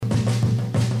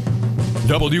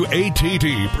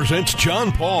WATD presents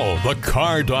John Paul, the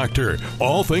Car Doctor.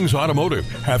 All things automotive.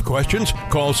 Have questions?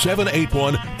 Call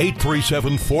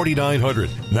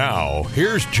 781-837-4900. Now,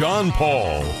 here's John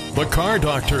Paul, the Car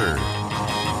Doctor.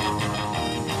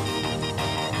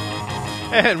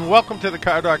 And welcome to the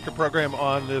Car Doctor program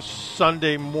on this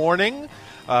Sunday morning.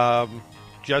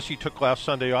 Jesse took last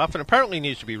Sunday off and apparently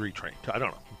needs to be retrained. I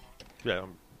don't know. Yeah,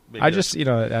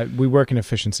 we work in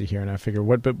efficiency here, and I figure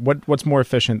what's more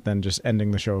efficient than just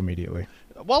ending the show immediately?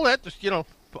 Well, that just,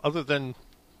 other than,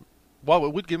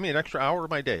 it would give me an extra hour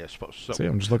of my day, I suppose. So, see,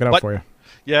 I'm just looking out for you.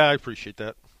 Yeah, I appreciate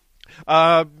that.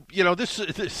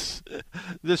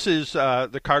 This is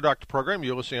the Car Doctor program.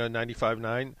 You're listening on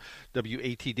 95.9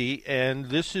 WATD, and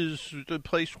this is the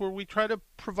place where we try to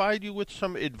provide you with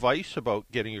some advice about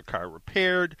getting your car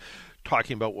repaired,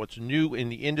 talking about what's new in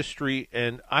the industry.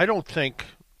 And I don't think,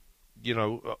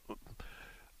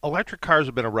 electric cars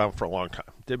have been around for a long time.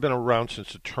 They've been around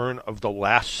since the turn of the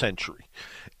last century,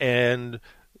 and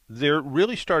they're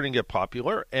really starting to get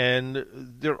popular, and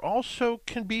they're also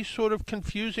can be sort of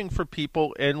confusing for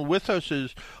people. And with us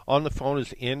on the phone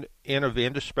is Anna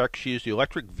Vanderspek. She is the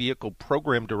Electric Vehicle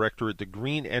Program Director at the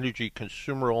Green Energy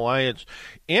Consumer Alliance.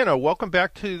 Anna, welcome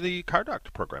back to the Car Doctor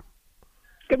program.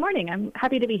 Good morning. I'm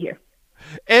happy to be here.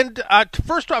 And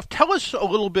first off, tell us a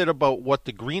little bit about what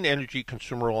the Green Energy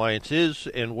Consumer Alliance is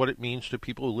and what it means to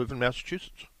people who live in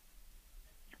Massachusetts.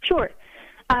 Sure.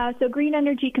 So Green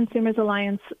Energy Consumers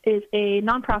Alliance is a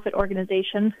nonprofit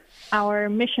organization. Our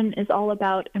mission is all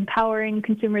about empowering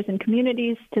consumers and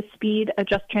communities to speed a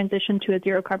just transition to a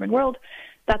zero-carbon world.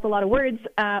 That's a lot of words.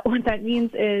 What that means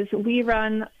is we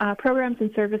run programs and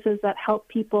services that help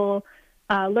people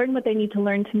learn what they need to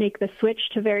learn to make the switch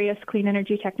to various clean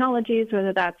energy technologies,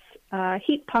 whether that's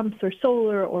heat pumps or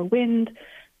solar or wind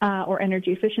or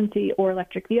energy efficiency or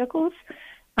electric vehicles.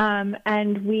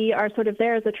 And we are sort of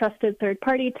there as a trusted third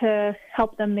party to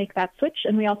help them make that switch.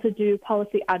 And we also do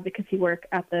policy advocacy work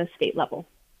at the state level.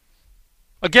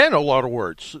 Again, a lot of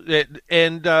words.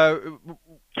 And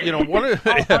one of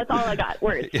that's all I got,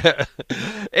 words. Yeah.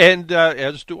 And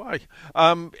as do I.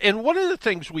 And one of the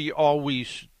things we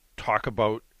always talk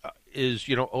about is,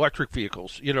 electric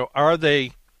vehicles. Are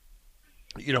they...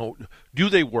 do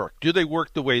they work? Do they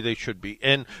work the way they should be?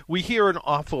 And we hear an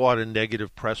awful lot of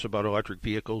negative press about electric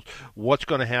vehicles. What's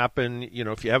going to happen,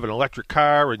 if you have an electric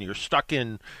car and you're stuck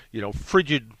in,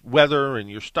 frigid weather and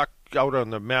you're stuck out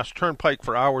on the Mass Turnpike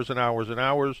for hours and hours and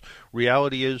hours.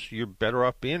 Reality is you're better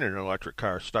off being in an electric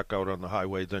car stuck out on the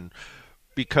highway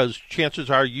because chances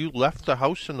are you left the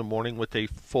house in the morning with a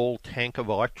full tank of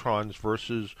electrons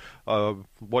versus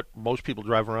what most people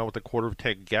drive around with a quarter of a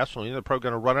tank of gasoline. They're probably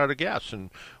going to run out of gas.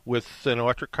 And with an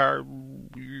electric car,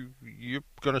 you're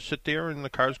going to sit there and the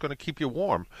car's going to keep you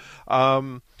warm.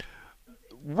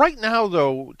 Right now,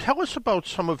 though, tell us about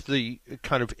some of the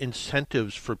kind of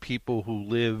incentives for people who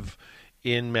live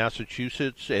in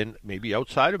Massachusetts and maybe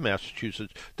outside of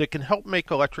Massachusetts that can help make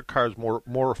electric cars more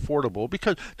affordable,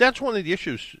 because that's one of the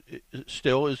issues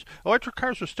still is electric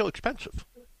cars are still expensive.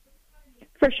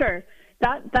 For sure.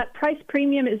 That price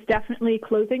premium is definitely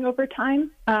closing over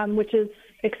time, which is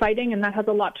exciting, and that has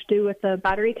a lot to do with the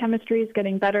battery chemistries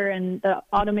getting better and the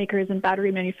automakers and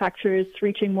battery manufacturers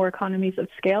reaching more economies of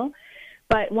scale.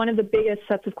 But one of the biggest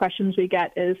sets of questions we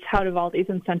get is how do all these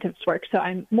incentives work? So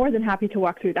I'm more than happy to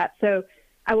walk through that. So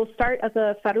I will start at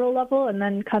the federal level and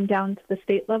then come down to the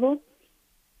state level.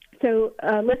 So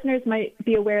listeners might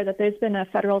be aware that there's been a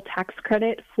federal tax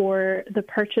credit for the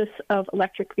purchase of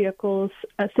electric vehicles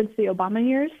since the Obama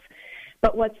years.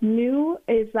 But what's new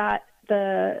is that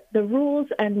the rules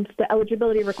and the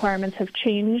eligibility requirements have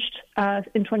changed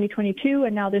in 2022,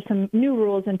 and now there's some new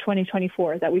rules in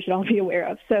 2024 that we should all be aware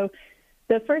of. So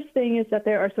the first thing is that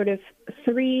there are sort of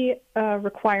three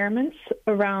requirements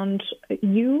around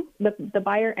you, the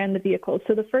buyer, and the vehicle.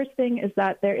 So the first thing is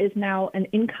that there is now an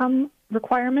income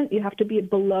requirement. You have to be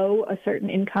below a certain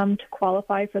income to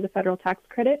qualify for the federal tax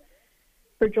credit.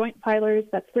 For joint filers,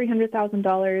 that's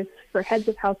 $300,000. For heads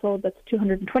of household, that's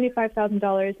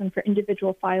 $225,000. And for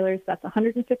individual filers, that's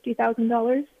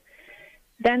 $150,000.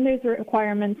 Then there's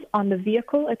requirements on the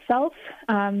vehicle itself.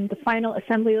 The final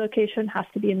assembly location has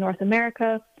to be in North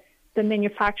America. The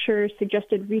manufacturer's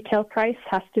suggested retail price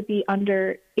has to be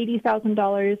under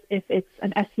 $80,000 if it's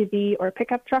an SUV or a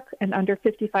pickup truck, and under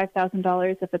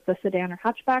 $55,000 if it's a sedan or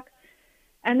hatchback.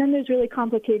 And then there's really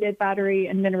complicated battery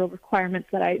and mineral requirements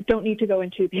that I don't need to go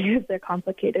into because they're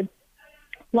complicated.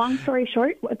 Long story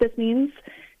short, what this means...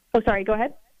 Oh, sorry, go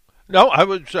ahead. No, I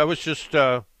was just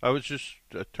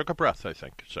took a breath, I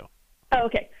think. So. Oh,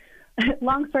 okay.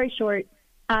 Long story short,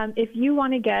 if you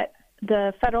want to get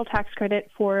the federal tax credit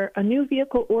for a new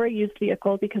vehicle or a used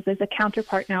vehicle, because there's a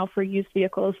counterpart now for used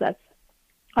vehicles that's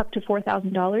up to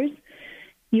 $4,000,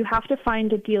 you have to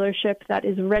find a dealership that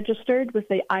is registered with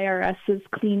the IRS's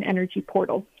Clean Energy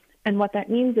Portal. And what that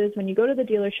means is when you go to the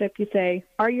dealership, you say,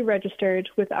 are you registered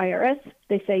with the IRS?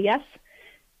 They say yes.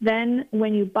 Then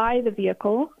when you buy the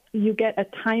vehicle, you get a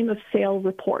time of sale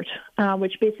report,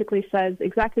 which basically says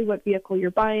exactly what vehicle you're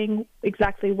buying,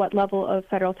 exactly what level of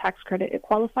federal tax credit it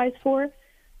qualifies for,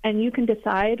 and you can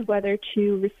decide whether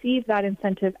to receive that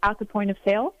incentive at the point of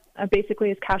sale,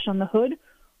 basically as cash on the hood,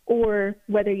 or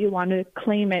whether you want to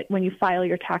claim it when you file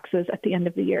your taxes at the end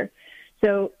of the year.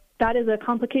 So that is a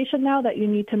complication now that you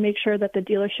need to make sure that the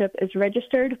dealership is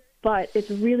registered, but it's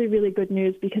really, really good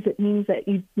news because it means that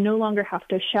you no longer have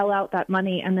to shell out that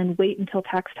money and then wait until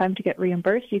tax time to get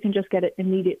reimbursed. You can just get it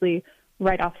immediately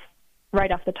right off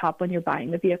the top when you're buying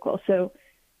the vehicle. So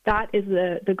that is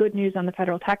the good news on the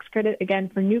federal tax credit. Again,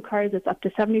 for new cars, it's up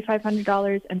to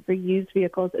 $7,500, and for used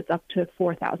vehicles, it's up to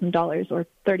 $4,000 or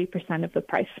 30% of the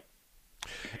price.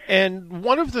 And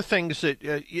one of the things that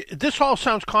this all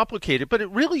sounds complicated, but it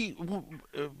really,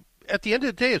 at the end of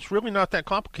the day, it's really not that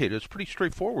complicated. It's pretty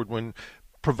straightforward when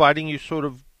providing you sort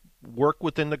of work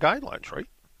within the guidelines, right?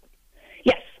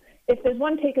 Yes. If there's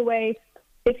one takeaway,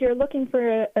 if you're looking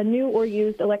for a new or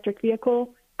used electric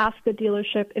vehicle, ask the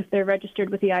dealership if they're registered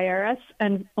with the IRS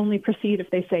and only proceed if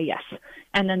they say yes.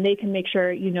 And then they can make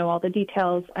sure you know all the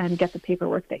details and get the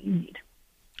paperwork that you need.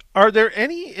 Are there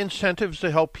any incentives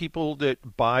to help people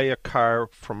that buy a car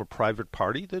from a private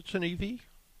party that's an EV?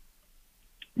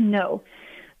 No.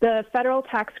 The federal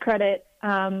tax credit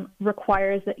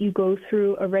requires that you go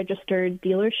through a registered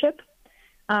dealership.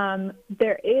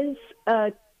 There is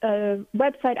a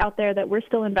website out there that we're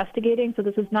still investigating, so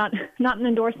this is not an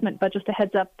endorsement, but just a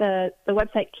heads up. The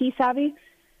website KeySavvy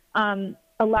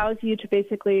allows you to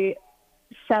basically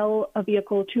sell a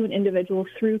vehicle to an individual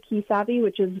through KeySavvy,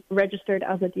 which is registered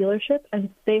as a dealership, and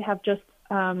they have just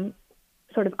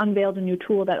sort of unveiled a new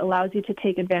tool that allows you to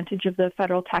take advantage of the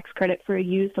federal tax credit for a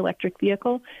used electric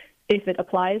vehicle if it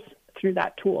applies through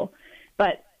that tool.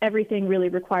 But everything really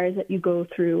requires that you go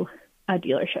through a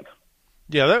dealership.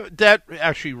 Yeah, that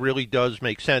actually really does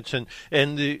make sense.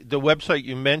 And the website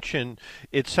you mentioned,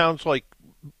 it sounds like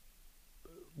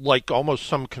almost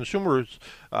some consumers'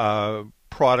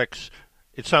 products.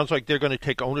 It sounds like they're going to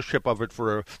take ownership of it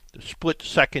for a split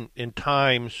second in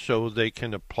time, so they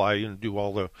can apply and do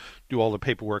all the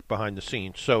paperwork behind the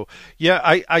scenes. So, yeah,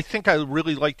 I think I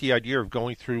really like the idea of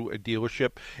going through a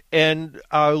dealership. And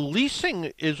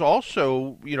leasing is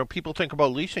also, people think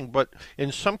about leasing, but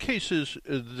in some cases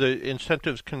the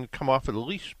incentives can come off of the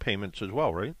lease payments as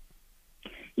well, right?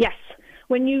 Yes.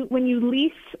 When you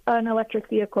lease an electric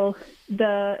vehicle,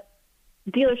 the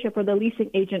dealership or the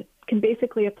leasing agent can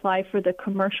basically apply for the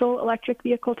commercial electric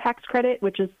vehicle tax credit,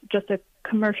 which is just a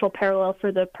commercial parallel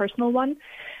for the personal one.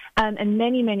 And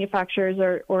many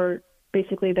manufacturers or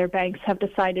basically their banks have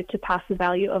decided to pass the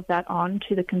value of that on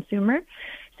to the consumer.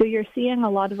 So you're seeing a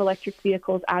lot of electric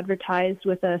vehicles advertised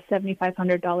with a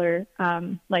 $7,500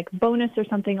 bonus or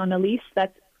something on a lease.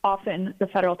 That's often the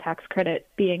federal tax credit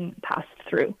being passed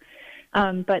through.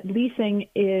 But leasing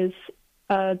is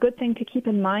a good thing to keep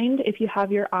in mind if you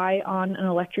have your eye on an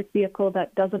electric vehicle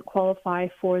that doesn't qualify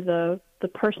for the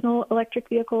personal electric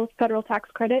vehicle federal tax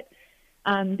credit,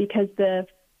 because the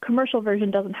commercial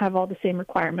version doesn't have all the same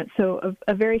requirements. So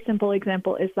a very simple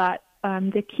example is that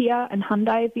the Kia and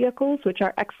Hyundai vehicles, which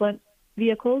are excellent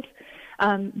vehicles,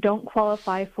 don't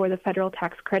qualify for the federal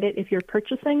tax credit if you're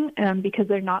purchasing because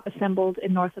they're not assembled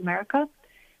in North America.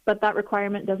 But that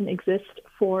requirement doesn't exist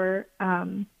for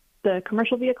the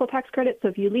commercial vehicle tax credit. So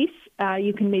if you lease,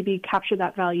 you can maybe capture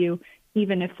that value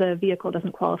even if the vehicle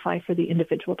doesn't qualify for the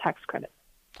individual tax credit.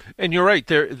 And you're right,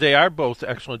 they are both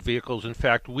excellent vehicles. In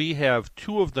fact, we have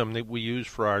two of them that we use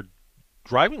for our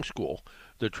driving school,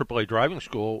 the AAA driving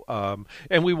school,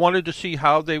 and we wanted to see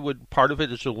how they would, part of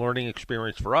it is a learning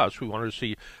experience for us. We wanted to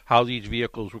see how these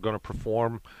vehicles were going to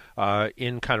perform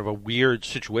in kind of a weird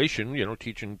situation,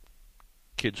 teaching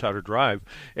kids how to drive.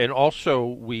 And also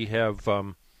we have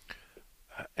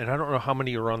and I don't know how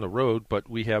many are on the road, but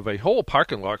we have a whole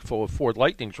parking lot full of Ford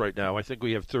Lightnings right now. I think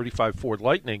we have 35 Ford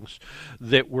Lightnings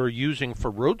that we're using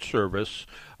for road service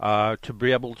to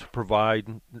be able to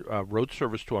provide road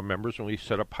service to our members, and we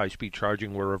set up high-speed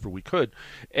charging wherever we could.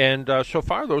 And so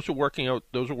far, those are working out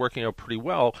pretty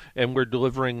well, and we're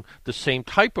delivering the same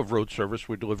type of road service.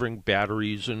 We're delivering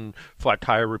batteries and flat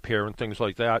tire repair and things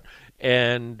like that.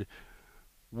 And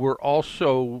we're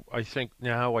also, I think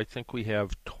we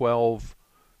have 12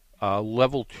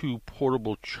 level 2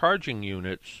 portable charging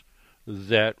units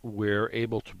that we're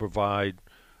able to provide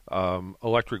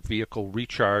electric vehicle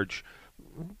recharge.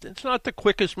 It's not the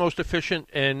quickest, most efficient,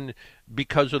 and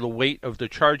because of the weight of the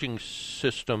charging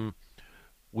system,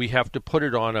 we have to put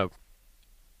it on a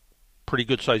pretty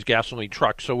good-sized gasoline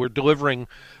truck. So we're delivering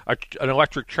an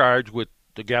electric charge with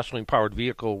the gasoline-powered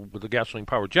vehicle with a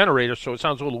gasoline-powered generator, so it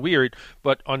sounds a little weird.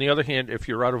 But on the other hand, if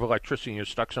you're out of electricity and you're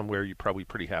stuck somewhere, you're probably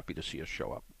pretty happy to see us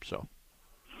show up. So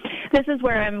this is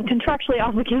where I'm contractually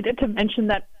obligated to mention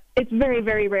that it's very,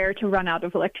 very rare to run out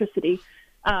of electricity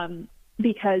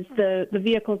because the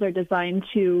vehicles are designed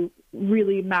to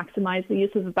really maximize the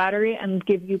use of the battery and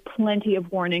give you plenty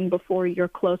of warning before you're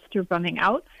close to running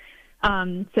out.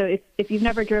 So if you've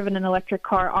never driven an electric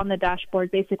car, on the dashboard,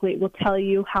 basically it will tell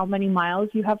you how many miles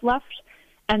you have left,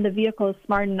 and the vehicle is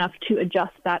smart enough to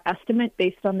adjust that estimate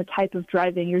based on the type of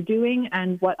driving you're doing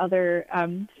and what other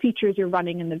features you're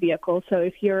running in the vehicle. So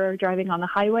if you're driving on the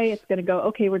highway, it's going to go,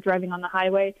 okay, we're driving on the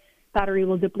highway. Battery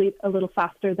will deplete a little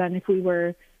faster than if we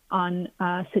were on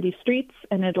city streets,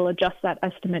 and it'll adjust that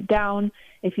estimate down.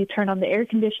 If you turn on the air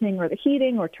conditioning or the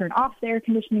heating or turn off the air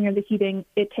conditioning or the heating,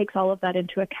 it takes all of that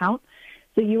into account.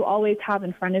 So you always have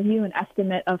in front of you an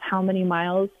estimate of how many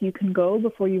miles you can go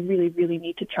before you really, really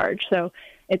need to charge. So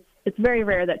it's very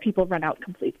rare that people run out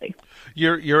completely.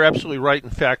 You're absolutely right.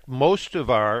 In fact, most of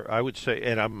our, I would say,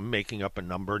 and I'm making up a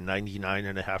number,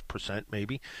 99.5%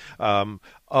 maybe,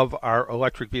 of our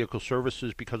electric vehicle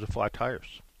services because of flat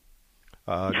tires.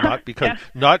 Not because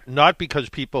not because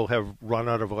people have run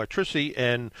out of electricity,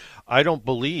 and I don't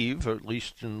believe, at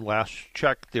least in last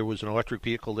check, there was an electric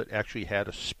vehicle that actually had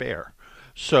a spare.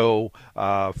 So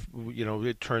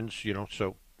it turns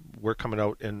so we're coming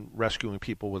out and rescuing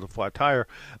people with a flat tire.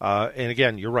 And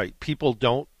again, you're right. People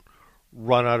don't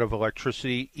run out of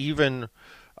electricity. Even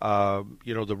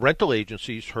the rental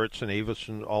agencies, Hertz and Avis,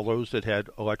 and all those that had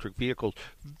electric vehicles,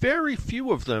 very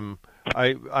few of them.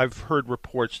 I've heard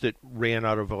reports that ran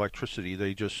out of electricity.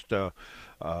 They just, it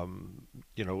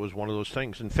was one of those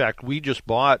things. In fact, we just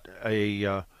bought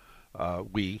AAA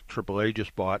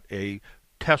just bought a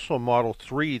Tesla Model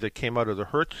 3 that came out of the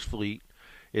Hertz fleet.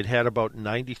 It had about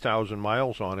 90,000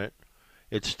 miles on it.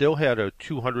 It still had a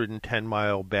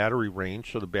 210-mile battery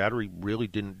range, so the battery really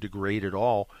didn't degrade at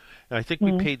all. And I think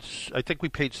we paid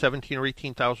 $17,000 or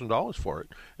 $18,000 for it.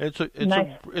 And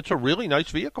it's a really nice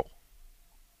vehicle.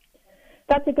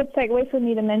 That's a good segue for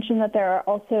me to mention that there are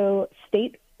also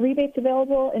state rebates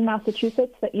available in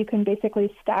Massachusetts that you can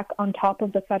basically stack on top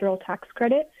of the federal tax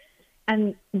credit.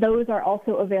 And those are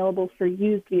also available for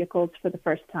used vehicles for the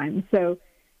first time. So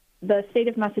the state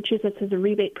of Massachusetts has a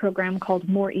rebate program called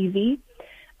More EV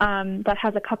that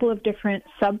has a couple of different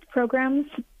sub-programs.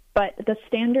 But the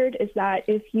standard is that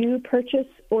if you purchase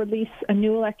or lease a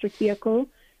new electric vehicle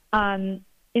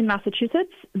in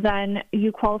Massachusetts, then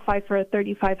you qualify for a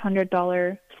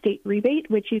 $3,500 state rebate,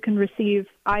 which you can receive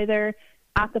either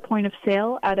at the point of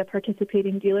sale at a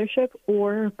participating dealership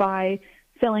or by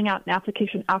filling out an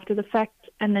application after the fact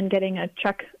and then getting a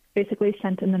check basically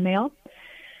sent in the mail.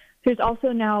 There's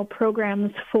also now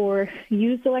programs for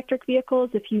used electric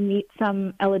vehicles. If you meet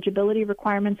some eligibility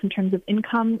requirements in terms of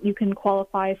income, you can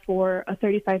qualify for a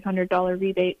 $3,500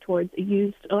 rebate towards a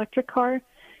used electric car.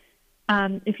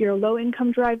 If you're a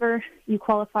low-income driver, you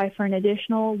qualify for an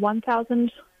additional $1,000,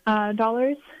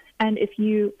 and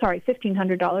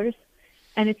 $1,500.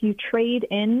 And if you trade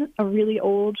in a really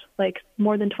old, like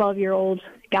more than 12-year-old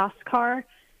gas car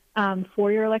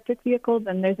for your electric vehicle,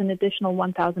 then there's an additional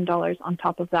 $1,000 on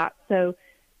top of that. So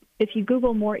if you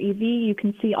Google More EV, you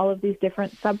can see all of these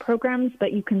different sub-programs,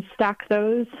 but you can stack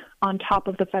those on top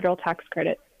of the federal tax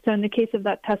credit. So in the case of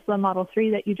that Tesla Model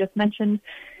 3 that you just mentioned,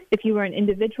 if you were an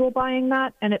individual buying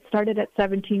that and it started at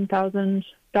 $17,000,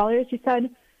 you said,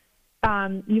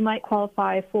 you might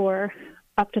qualify for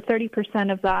up to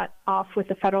 30% of that off with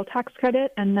the federal tax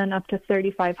credit and then up to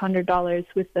 $3,500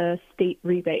 with the state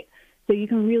rebate. So you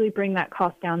can really bring that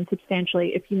cost down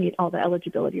substantially if you meet all the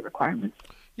eligibility requirements.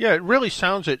 Yeah, it really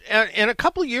sounds it. And a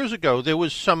couple of years ago, there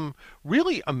was some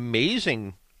really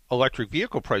amazing electric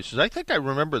vehicle prices. I think I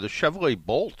remember the Chevrolet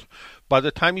Bolt. By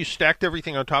the time you stacked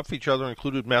everything on top of each other,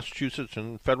 included Massachusetts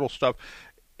and federal stuff,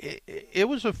 it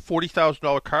was a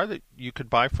 $40,000 car that you could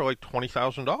buy for like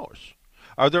 $20,000.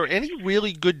 Are there any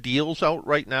really good deals out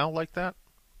right now like that?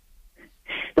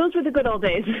 Those were the good old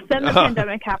days. Then the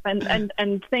pandemic happened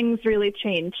and things really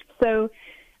changed. So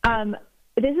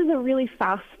this is a really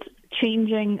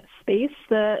fast-changing space.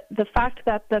 The fact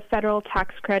that the federal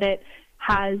tax credit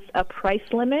has a price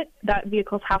limit that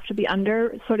vehicles have to be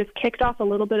under sort of kicked off a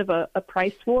little bit of a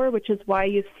price war, which is why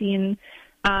you've seen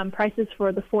prices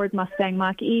for the Ford Mustang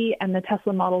Mach-E and the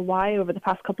Tesla Model Y over the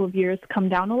past couple of years come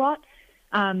down a lot.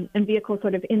 and vehicles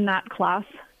sort of in that class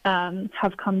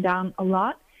have come down a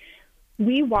lot.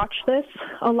 We watch this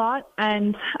a lot,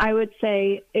 and I would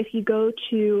say if you go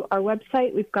to our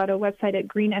website, we've got a website at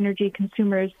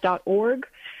greenenergyconsumers.org.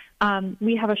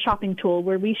 We have a shopping tool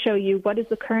where we show you what is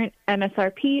the current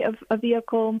MSRP of a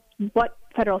vehicle, what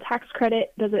federal tax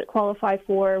credit does it qualify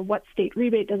for, what state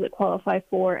rebate does it qualify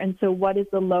for, and so what is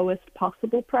the lowest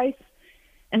possible price.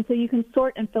 And so you can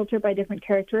sort and filter by different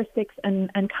characteristics and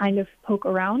kind of poke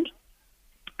around.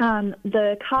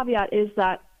 The caveat is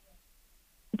that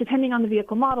depending on the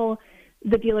vehicle model,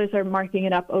 the dealers are marking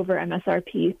it up over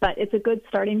MSRP, but it's a good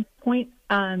starting point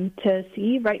to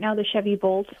see. Right now, the Chevy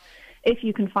Bolt, if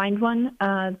you can find one,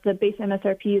 the base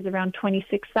MSRP is around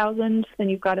 $26,000. Then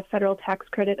you've got a federal tax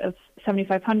credit of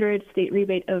 $7,500, state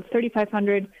rebate of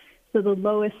 $3,500. So the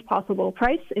lowest possible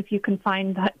price, if you can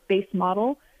find that base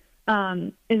model,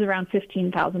 is around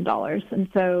 $15,000. And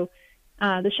so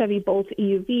the Chevy Bolt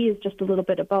EUV is just a little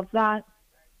bit above that.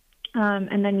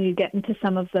 And then you get into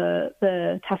some of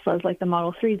the Teslas like the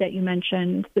Model 3 that you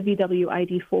mentioned, the VW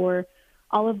ID4.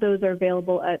 All of those are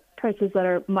available at prices that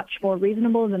are much more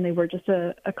reasonable than they were just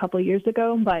a couple of years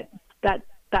ago. But that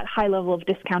high level of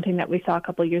discounting that we saw a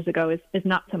couple of years ago is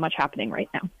not so much happening right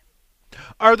now.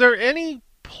 Are there any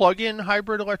plug-in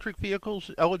hybrid electric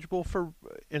vehicles eligible for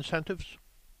incentives?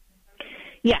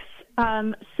 Yes.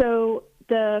 So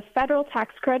the federal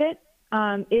tax credit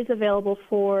is available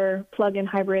for plug-in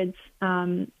hybrids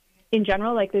in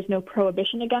general. Like there's no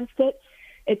prohibition against it.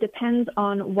 It depends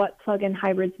on what plug-in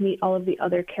hybrids meet all of the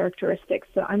other characteristics.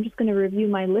 So I'm just going to review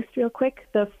my list real quick.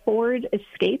 The Ford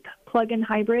Escape plug-in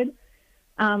hybrid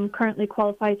currently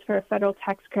qualifies for a federal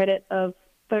tax credit of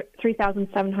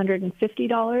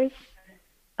 $3,750.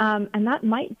 And that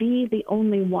might be the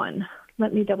only one.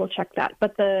 Let me double check that.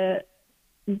 But the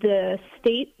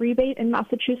state rebate in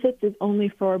Massachusetts is only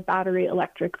for battery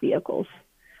electric vehicles.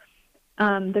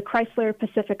 The Chrysler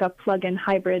Pacifica plug-in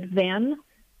hybrid van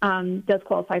does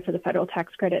qualify for the federal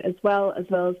tax credit as well as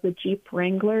the Jeep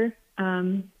Wrangler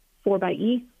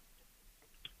 4xe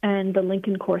and the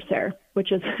Lincoln Corsair,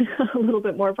 which is a little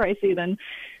bit more pricey than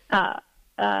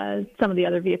some of the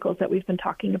other vehicles that we've been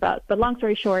talking about. But long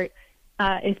story short,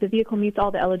 if the vehicle meets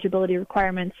all the eligibility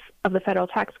requirements of the federal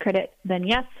tax credit, then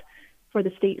yes. For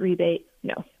the state rebate,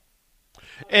 no.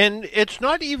 And it's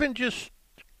not even just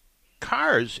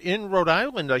cars. In Rhode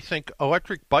Island, I think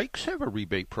electric bikes have a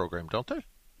rebate program, don't they?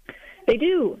 They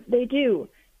do.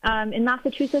 In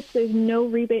Massachusetts, there's no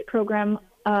rebate program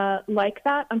like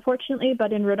that, unfortunately,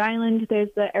 but in Rhode Island, there's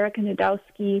the Erica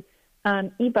Nudowski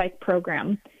e-bike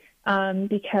program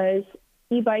because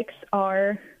e-bikes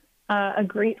are a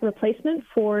great replacement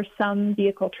for some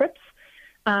vehicle trips.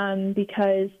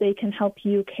 Because they can help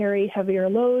you carry heavier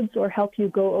loads or help you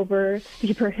go over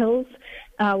steeper hills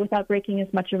without breaking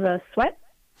as much of a sweat.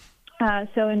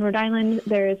 So in Rhode Island,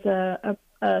 there is a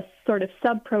sort of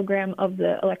sub-program of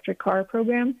the electric car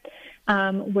program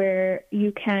where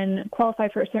you can qualify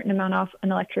for a certain amount off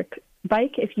an electric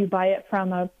bike if you buy it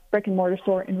from a brick-and-mortar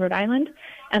store in Rhode Island,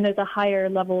 and there's a higher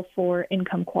level for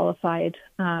income-qualified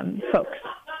folks.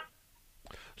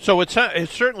 So it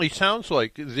certainly sounds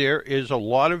like there is a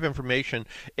lot of information,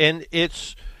 and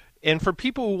for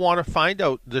people who want to find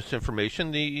out this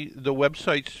information, the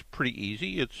website's pretty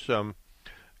easy. It's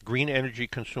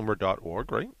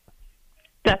greenenergyconsumer.org, right?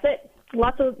 That's it.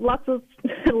 Lots of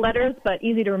letters, but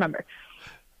easy to remember.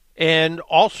 And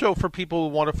also for people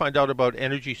who want to find out about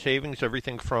energy savings,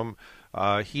 everything from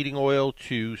heating oil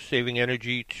to saving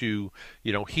energy to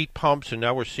heat pumps, and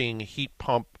now we're seeing heat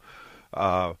pump.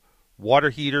 Water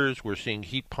heaters, we're seeing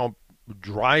heat pump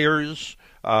dryers.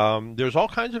 There's all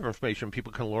kinds of information.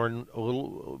 People can learn a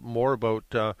little more about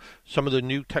some of the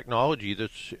new technology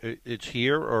it's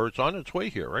here or it's on its way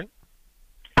here, right?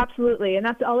 Absolutely, and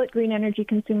that's all at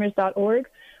greenenergyconsumers.org.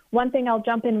 One thing I'll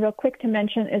jump in real quick to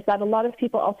mention is that a lot of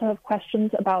people also have questions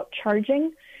about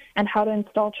charging and how to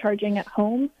install charging at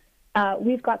home.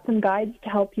 We've got some guides to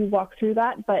help you walk through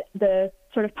that, but the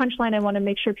sort of punchline I want to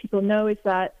make sure people know is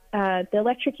that the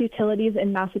electric utilities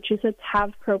in Massachusetts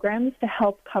have programs to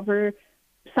help cover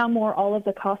some or all of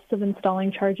the costs of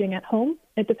installing charging at home.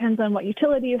 It depends on what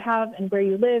utility you have and where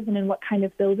you live and in what kind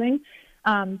of building.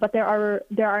 But there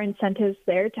are incentives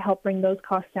there to help bring those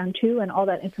costs down too, and all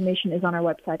that information is on our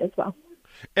website as well.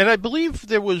 And I believe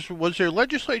was there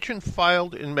legislation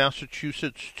filed in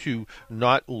Massachusetts to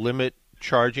not limit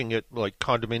charging at like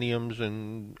condominiums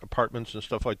and apartments and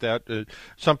stuff like that,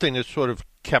 something that sort of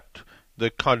kept the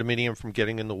condominium from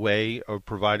getting in the way of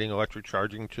providing electric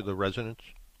charging to the residents?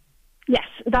 Yes,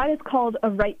 that is called a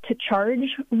right to charge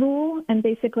rule, and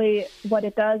basically what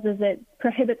it does is it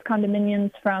prohibits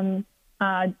condominiums from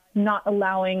not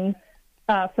allowing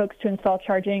folks to install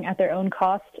charging at their own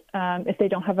cost if they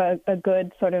don't have a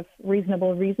good sort of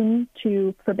reasonable reason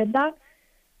to forbid that.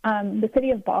 The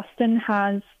city of Boston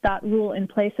has that rule in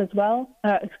place as well.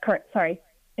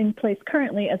 In place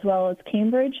currently, as well as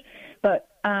Cambridge, but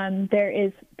there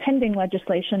is pending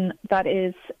legislation that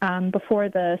is before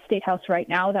the State House right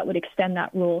now that would extend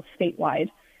that rule statewide.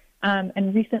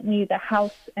 And recently, the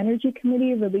House Energy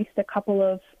Committee released a couple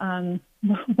of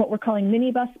what we're calling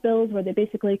minibus bills, where they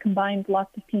basically combined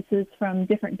lots of pieces from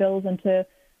different bills into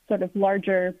sort of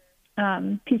larger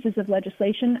pieces of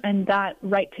legislation. And that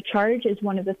right to charge is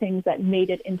one of the things that made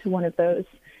it into one of those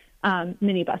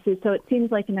minibuses. So it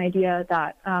seems like an idea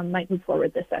that might move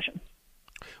forward this session.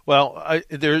 Well,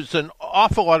 there's an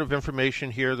awful lot of information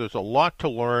here. There's a lot to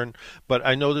learn, but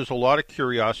I know there's a lot of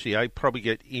curiosity. I probably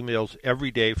get emails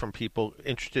every day from people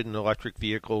interested in electric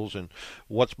vehicles and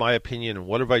what's my opinion and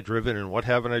what have I driven and what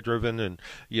haven't I driven, and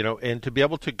and to be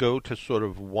able to go to sort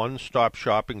of one-stop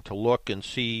shopping to look and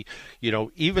see,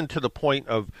 even to the point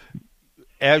of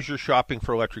as you're shopping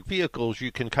for electric vehicles,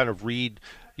 you can kind of read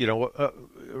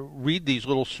these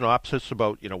little synopsis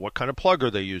about, what kind of plug are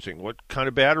they using, what kind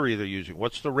of battery they're using,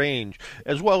 what's the range,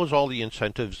 as well as all the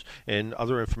incentives and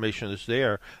other information that's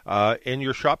there. And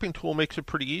your shopping tool makes it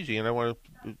pretty easy. And I want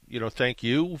to, thank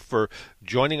you for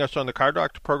joining us on the Car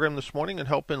Doctor program this morning and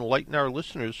help enlighten our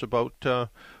listeners about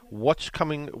what's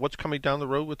coming down the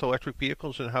road with electric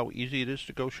vehicles and how easy it is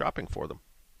to go shopping for them.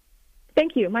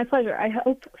 Thank you. My pleasure. I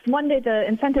hope one day the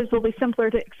incentives will be simpler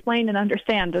to explain and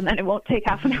understand, and then it won't take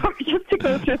half an hour just to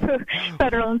go through the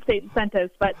federal and state incentives,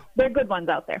 but they're good ones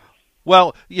out there.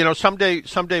 Well,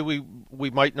 someday we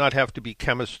might not have to be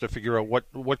chemists to figure out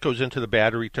what goes into the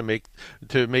battery to make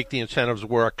the incentives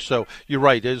work. So you're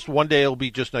right. One day it'll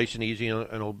be just nice and easy, and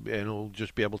it'll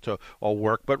just be able to all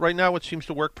work. But right now it seems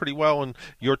to work pretty well, and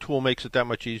your tool makes it that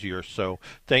much easier. So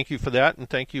thank you for that, and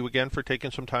thank you again for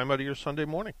taking some time out of your Sunday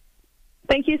morning.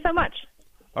 Thank you so much.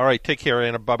 All right. Take care,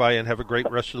 Anna. Bye-bye, and have a great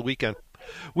rest of the weekend.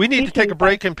 We need to take a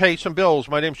break and pay some bills.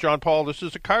 My name's John Paul. This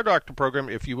is the Car Doctor program.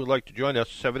 If you would like to join us,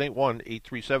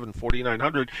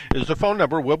 781-837-4900 is the phone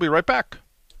number. We'll be right back.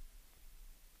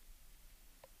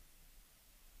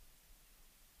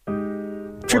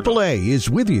 AAA is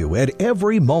with you at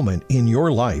every moment in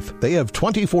your life. They have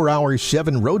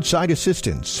 24/7 roadside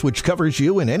assistance, which covers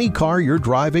you in any car you're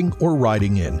driving or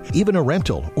riding in, even a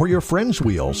rental or your friend's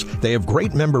wheels. They have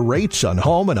great member rates on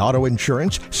home and auto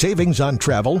insurance, savings on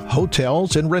travel,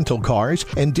 hotels, and rental cars,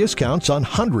 and discounts on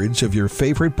hundreds of your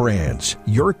favorite brands.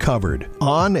 You're covered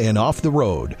on and off the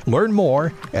road. Learn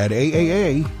more at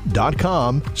aaa.com/join.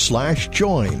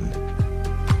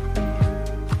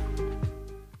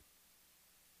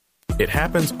 It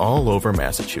happens all over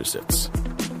Massachusetts.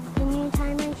 Can you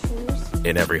tie my shoes?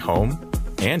 In every home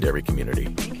and every community.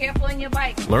 Be careful on your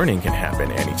bike. Learning can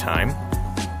happen anytime,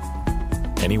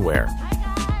 anywhere.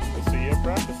 We'll see you at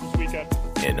practice this weekend.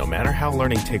 And no matter how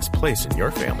learning takes place in your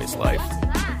family's life,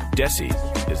 DESE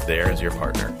is there as your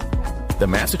partner. The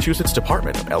Massachusetts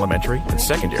Department of Elementary and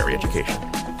Secondary Education.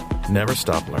 Never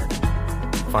stop learning.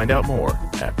 Find out more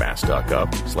at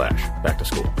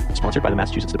mass.gov/back-to-school. Sponsored by the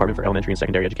Massachusetts Department for Elementary and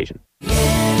Secondary Education. Yeah,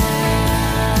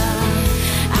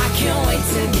 I can't wait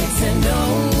to get to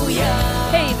know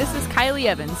ya. Hey, this is Kylie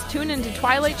Evans. Tune into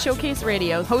Twilight Showcase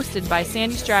Radio, hosted by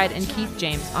Sandy Stride and Keith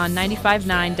James on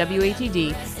 95.9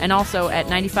 WATD and also at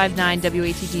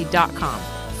 959WATD.com.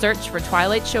 Search for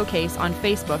Twilight Showcase on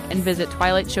Facebook and visit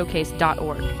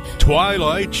twilightshowcase.org.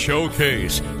 Twilight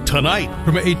Showcase, tonight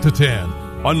from 8 to 10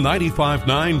 on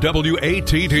 95.9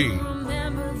 WATD.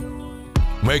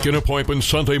 Make an appointment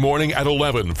Sunday morning at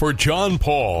 11 for John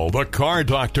Paul, the Car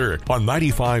Doctor, on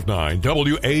 95.9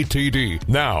 WATD.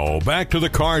 Now, back to the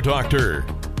Car Doctor.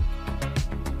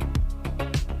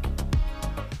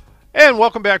 And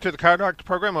welcome back to the Car Doctor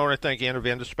program. I want to thank Anna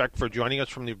Vanderspek for joining us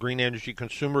from the Green Energy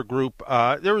Consumer Group.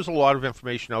 There is a lot of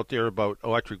information out there about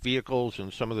electric vehicles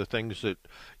and some of the things that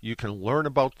you can learn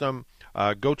about them.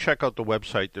 Go check out the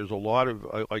website. There's a lot of,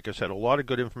 like I said, a lot of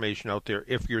good information out there.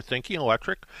 If you're thinking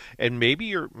electric, and maybe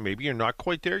you're not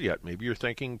quite there yet, maybe you're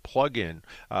thinking plug-in.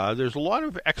 There's a lot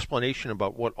of explanation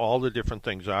about what all the different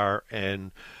things are.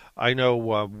 And I know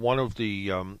one of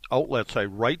the outlets I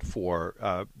write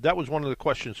for, that was one of the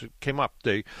questions that came up.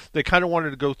 They kind of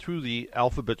wanted to go through the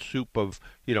alphabet soup of,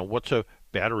 what's a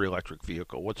battery electric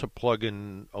vehicle, what's a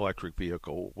plug-in electric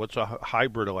vehicle, what's a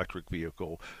hybrid electric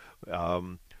vehicle.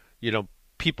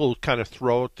 People kind of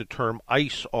throw out the term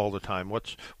ICE all the time.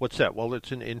 What's that? Well,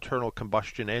 it's an internal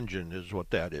combustion engine is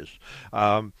what that is.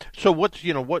 So what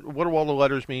do all the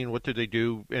letters mean? What do they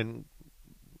do? And,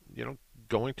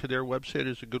 going to their website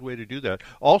is a good way to do that.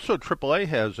 Also, AAA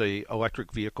has a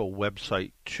electric vehicle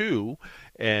website too,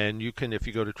 and you can, if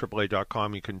you go to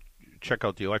AAA.com, you can check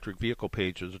out the electric vehicle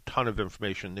page. There's a ton of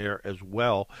information there as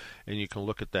well, and you can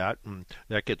look at that, and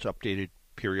that gets updated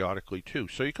periodically too.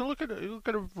 So you can look at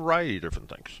a variety of different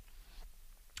things.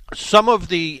 Some of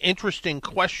the interesting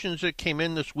questions that came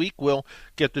in this week, we'll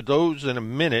get to those in a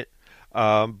minute,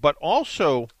 but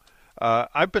also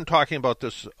I've been talking about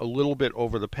this a little bit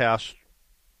over the past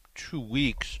 2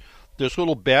 weeks. This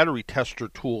little battery tester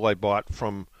tool I bought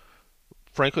from,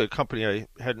 frankly, a company I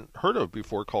hadn't heard of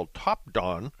before called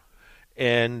TopDon.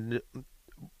 And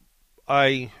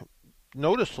I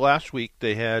noticed last week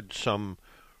they had some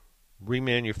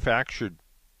remanufactured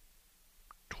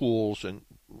tools, and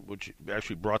which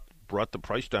actually brought the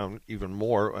price down even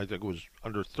more. I think it was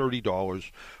under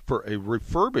 $30 for a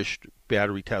refurbished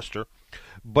battery tester.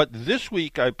 But this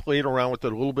week I played around with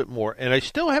it a little bit more, and I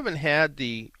still haven't had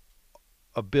the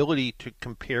ability to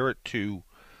compare it to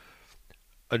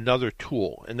another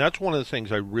tool. And that's one of the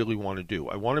things I really want to do.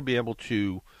 I want to be able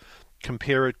to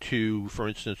compare it to, for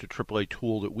instance, a AAA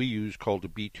tool that we use called the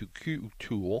B2Q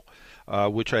tool,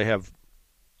 which I have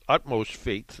utmost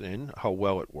faith in how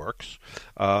well it works.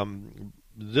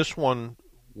 This one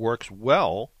works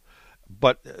well,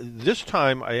 but this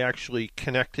time I actually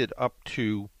connected up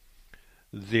to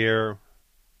their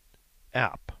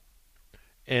app.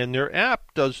 And their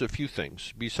app does a few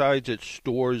things. Besides it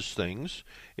stores things,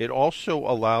 it also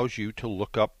allows you to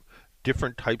look up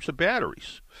different types of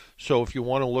batteries. So if you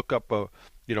want to look up a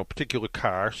particular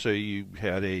car, say you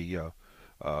had a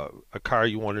car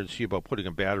you wanted to see about putting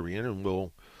a battery in, and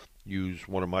we'll use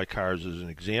one of my cars as an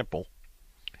example.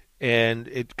 And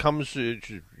it comes,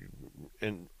 and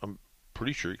I'm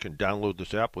pretty sure you can download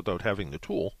this app without having the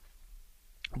tool.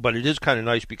 But it is kind of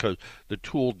nice because the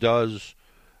tool does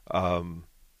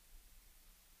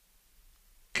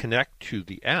connect to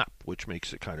the app, which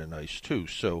makes it kind of nice too.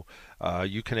 So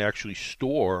you can actually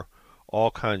store all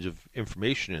kinds of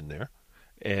information in there,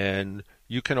 and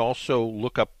you can also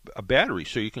look up a battery,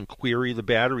 so you can query the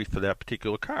battery for that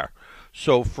particular car.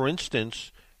 So for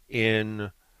instance,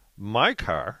 in my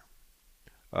car,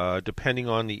 depending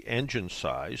on the engine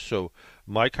size, so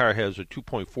my car has a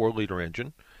 2.4 liter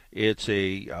engine. It's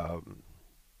it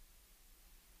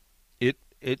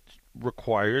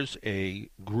requires a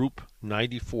Group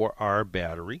 94R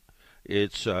battery.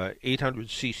 It's 800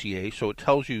 CCA, so it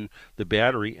tells you the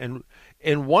battery. And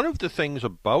one of the things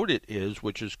about it is,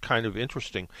 which is kind of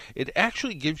interesting, it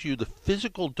actually gives you the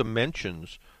physical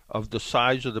dimensions of the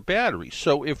size of the battery.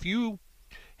 So if you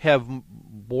have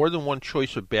more than one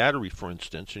choice of battery, for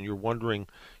instance, and you're wondering,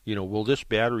 will this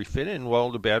battery fit in? Well,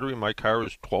 the battery in my car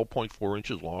is 12.4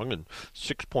 inches long and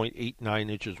 6.89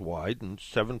 inches wide and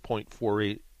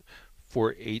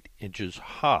 7.48 inches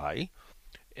high.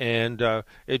 And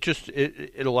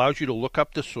it allows you to look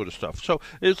up this sort of stuff. So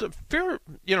there's a fair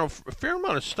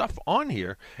amount of stuff on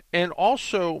here, and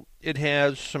also it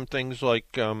has some things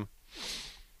like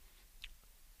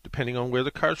depending on where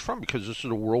the car's from, because this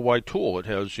is a worldwide tool. It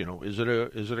has, is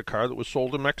it a car that was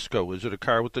sold in Mexico? Is it a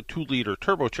car with a 2-liter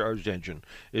turbocharged engine?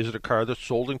 Is it a car that's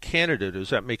sold in Canada? Does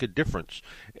that make a difference?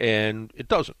 And it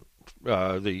doesn't.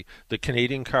 The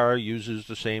Canadian car uses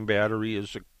the same battery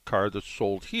as the car that's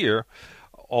sold here,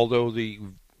 although the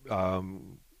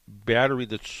battery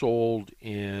that's sold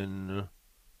in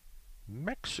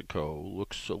Mexico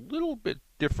looks a little bit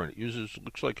different.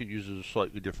 Looks like it uses a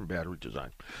slightly different battery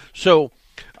design. So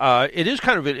it is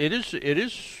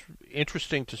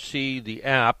interesting to see the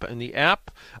app. And the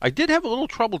app, I did have a little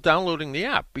trouble downloading the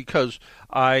app because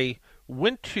I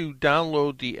went to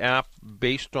download the app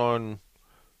based on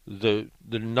the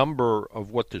number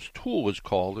of what this tool is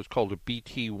called. It's called a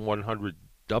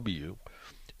BT100W,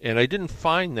 and I didn't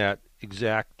find that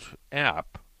exact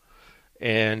app.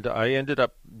 And I ended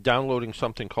up downloading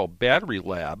something called Battery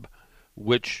Lab,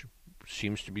 which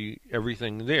seems to be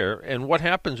everything there. And what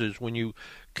happens is when you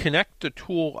connect the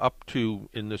tool up to,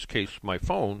 in this case, my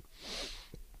phone,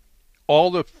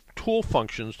 all the tool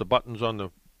functions, the buttons on the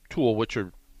tool,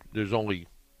 there's only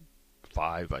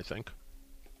 5, I think,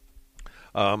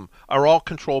 are all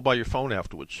controlled by your phone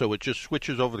afterwards. So it just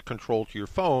switches over the control to your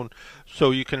phone,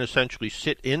 so you can essentially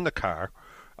sit in the car,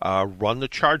 run the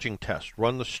charging test,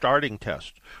 run the starting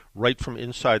test right from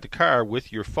inside the car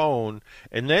with your phone,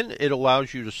 and then it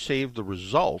allows you to save the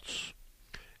results,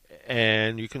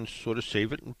 and you can sort of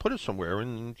save it and put it somewhere,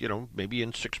 and maybe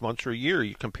in 6 months or a year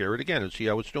you compare it again and see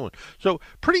how it's doing. So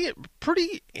pretty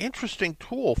interesting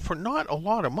tool for not a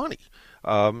lot of money.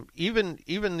 Even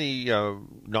the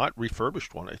not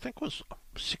refurbished one, I think, was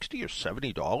 $60 or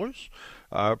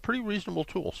 $70. Pretty reasonable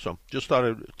tool. So just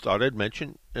thought I'd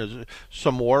mention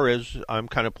some more as I'm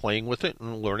kind of playing with it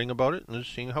and learning about it and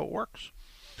seeing how it works.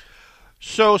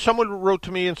 So someone wrote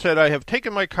to me and said, I have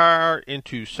taken my car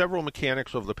into several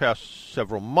mechanics over the past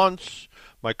several months.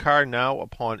 My car now,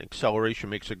 upon acceleration,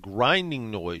 makes a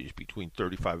grinding noise between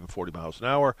 35 and 40 miles an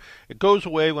hour. It goes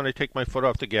away when I take my foot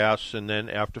off the gas, and then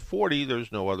after 40,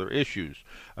 there's no other issues.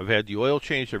 I've had the oil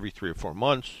changed every 3 or 4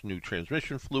 months, new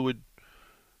transmission fluid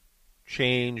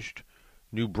changed,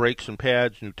 new brakes and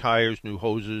pads, new tires, new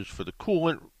hoses for the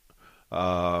coolant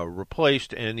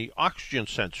replaced, and the oxygen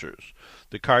sensors.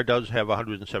 The car does have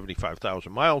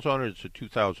 175,000 miles on it. It's a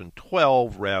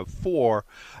 2012 RAV4.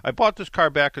 I bought this car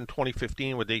back in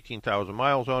 2015 with 18,000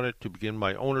 miles on it to begin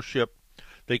my ownership.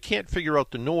 They can't figure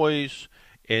out the noise,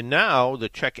 and now the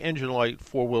check engine light,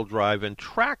 four-wheel drive, and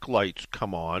track lights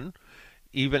come on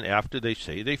even after they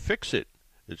say they fix it.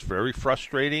 It's very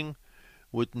frustrating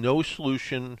with no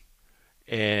solution.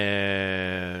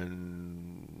 And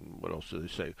what else did they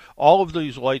say? All of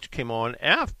these lights came on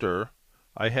after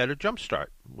I had a jump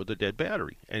start with a dead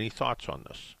battery. Any thoughts on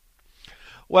this?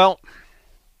 Well,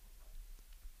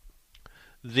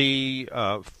 the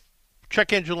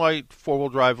check engine light, four-wheel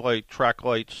drive light, track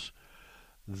lights,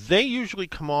 they usually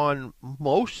come on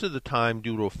most of the time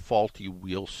due to a faulty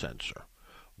wheel sensor.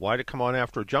 Why did it come on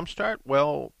after a jump start?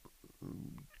 Well,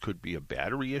 could be a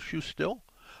battery issue still.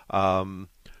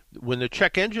 When the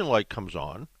check engine light comes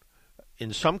on,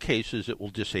 in some cases it will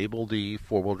disable the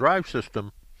four-wheel drive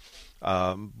system.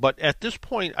 But at this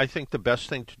point, I think the best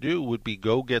thing to do would be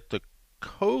go get the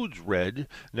codes read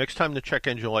next time the check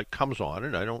engine light comes on,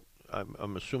 and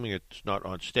I'm assuming it's not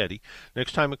on steady.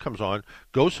 Next time it comes on,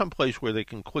 go someplace where they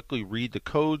can quickly read the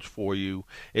codes for you.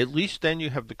 At least then you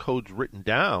have the codes written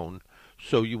down,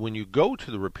 so when you go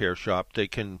to the repair shop, they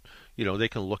can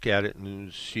look at it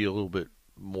and see a little bit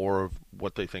more of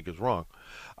what they think is wrong.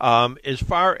 As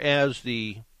far as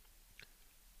the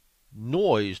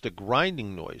noise, the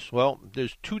grinding noise, well,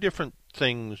 there's two different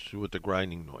things with the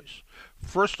grinding noise.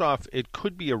 First off, it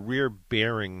could be a rear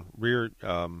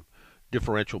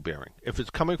differential bearing. If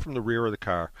it's coming from the rear of the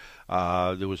car,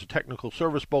 there was a technical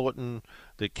service bulletin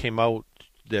that came out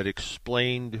that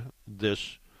explained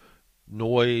this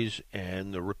noise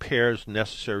and the repairs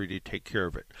necessary to take care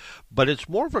of it. But it's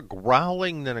more of a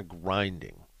growling than a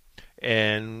grinding.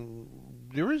 And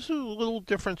there is a little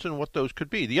difference in what those could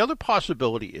be. The other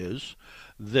possibility is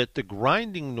that the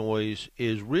grinding noise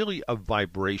is really a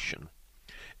vibration.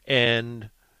 And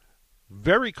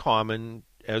very common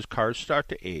as cars start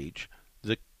to age,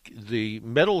 the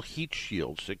metal heat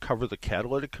shields that cover the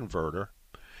catalytic converter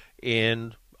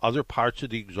and other parts of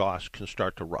the exhaust can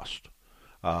start to rust.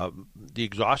 The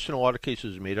exhaust in a lot of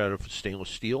cases is made out of stainless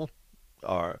steel,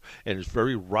 and it's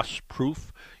very rust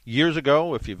proof. Years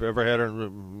ago, if you've ever had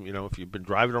if you've been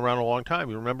driving around a long time,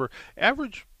 you remember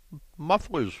average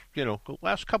mufflers, the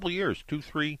last couple of years, 2,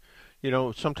 3,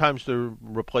 sometimes the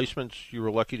replacements you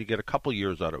were lucky to get a couple of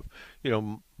years out of.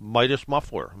 Midas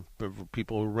muffler.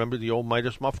 People remember the old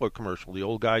Midas muffler commercial. The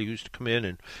old guy used to come in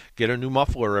and get a new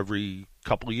muffler every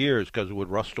couple of years because it would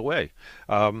rust away.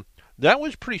 That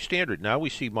was pretty standard. Now we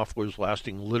see mufflers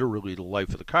lasting literally the life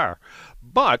of the car.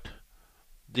 But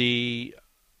the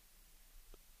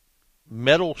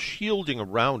metal shielding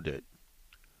around it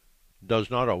does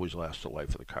not always last the life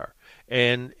of the car.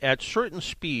 And at certain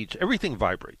speeds, everything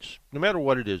vibrates. No matter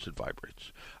what it is, it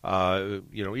vibrates.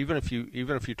 Even if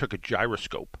you took a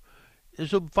gyroscope,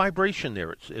 there's a vibration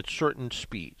there at certain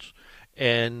speeds.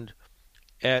 And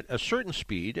at a certain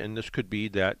speed, and this could be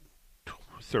that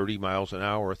 30 miles an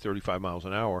hour or 35 miles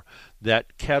an hour,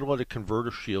 that catalytic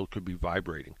converter shield could be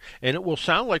vibrating. And it will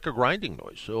sound like a grinding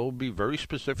noise. So it will be very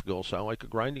specific. It will sound like a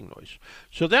grinding noise.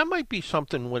 So that might be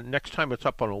something when next time it's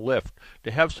up on a lift,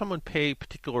 to have someone pay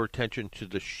particular attention to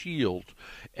the shield.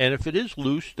 And if it is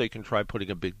loose, they can try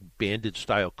putting a big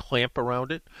banded-style clamp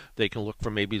around it. They can look for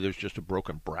maybe there's just a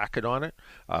broken bracket on it.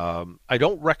 I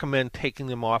don't recommend taking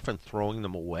them off and throwing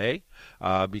them away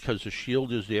because the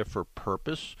shield is there for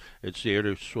purpose. It's there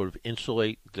to sort of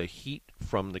insulate the heat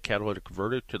from the catalytic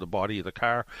converter to the body of the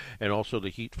car, and also the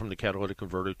heat from the catalytic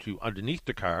converter to underneath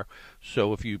the car.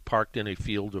 So if you parked in a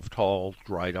field of tall,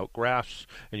 dried out grass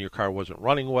and your car wasn't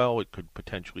running well, it could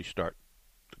potentially start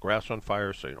the grass on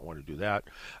fire, so you don't want to do that.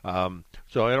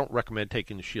 So I don't recommend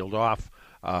taking the shield off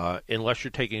unless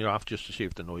you're taking it off just to see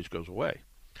if the noise goes away.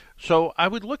 So I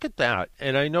would look at that,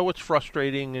 and I know it's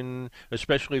frustrating, and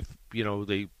especially if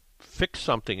they fix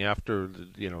something after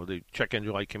the check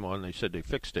engine light came on and they said they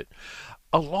fixed it.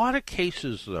 A lot of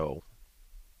cases, though,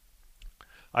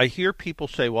 I hear people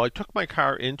say, well, I took my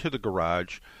car into the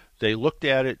garage, They looked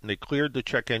at it and they cleared the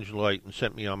check engine light and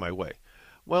sent me on my way.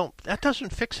 Well, that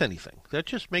doesn't fix anything. That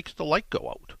just makes the light go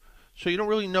out. So you don't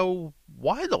really know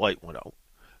why the light went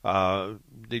out.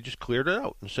 They just cleared it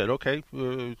out and said, okay,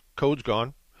 code's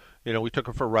gone. We took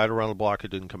it for a ride around the block.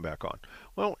 It didn't come back on.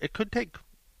 Well, it could take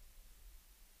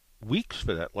weeks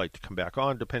for that light to come back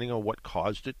on, depending on what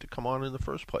caused it to come on in the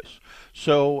first place.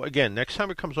 So, again, next time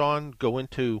it comes on, go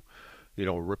into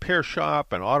a repair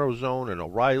shop, an AutoZone, an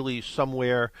O'Reilly,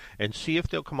 somewhere, and see if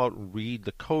they'll come out and read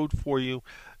the code for you.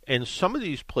 And some of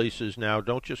these places now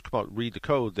don't just come out and read the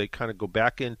code. They kind of go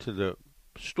back into the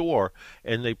store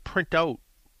and they print out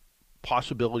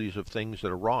possibilities of things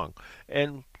that are wrong.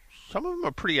 And some of them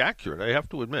are pretty accurate, I have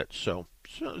to admit. So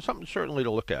something certainly to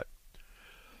look at.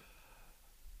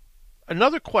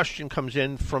 Another question comes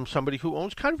in from somebody who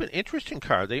owns kind of an interesting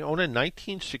car. They own a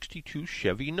 1962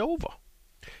 Chevy Nova.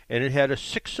 And it had a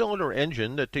 6-cylinder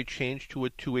engine that they changed to a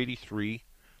 283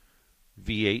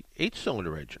 V8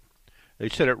 8-cylinder engine. They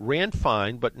said it ran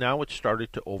fine, but now it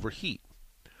started to overheat.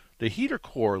 The heater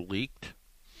core leaked,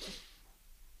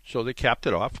 so they capped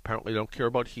it off. Apparently they don't care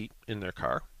about heat in their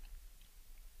car.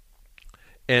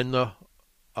 And the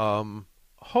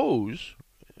hose,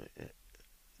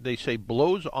 they say,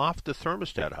 blows off the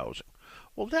thermostat housing.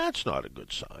 Well, that's not a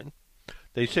good sign.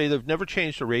 They say they've never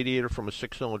changed the radiator from a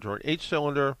 6-cylinder to an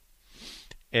 8-cylinder.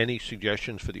 Any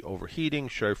suggestions for the overheating?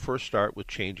 Should I first start with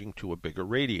changing to a bigger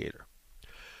radiator?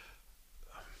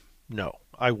 No,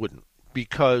 I wouldn't.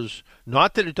 Because,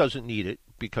 not that it doesn't need it,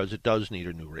 because it does need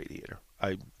a new radiator.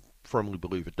 I firmly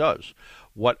believe it does.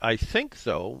 What I think,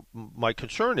 though, my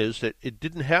concern is that it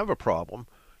didn't have a problem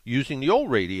using the old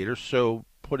radiator, so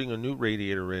putting a new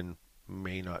radiator in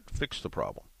may not fix the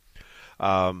problem.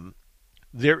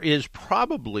 There is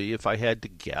probably, if I had to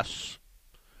guess,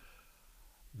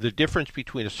 the difference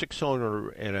between a 6-cylinder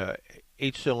and a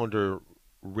 8-cylinder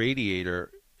radiator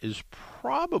is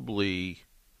probably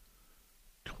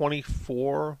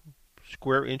 24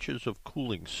 square inches of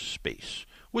cooling space,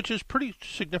 which is pretty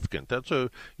significant. That's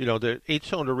the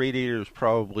 8-cylinder radiator is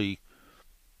probably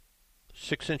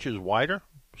 6 inches wider,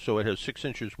 so it has 6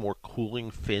 inches more cooling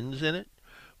fins in it,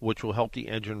 which will help the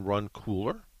engine run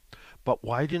cooler. But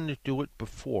why didn't it do it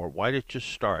before? Why did it just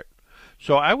start?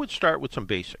 So I would start with some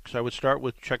basics. I would start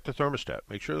with check the thermostat.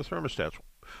 Make sure the thermostat's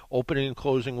opening and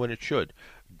closing when it should.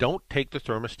 Don't take the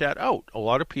thermostat out. A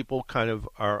lot of people kind of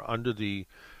are under the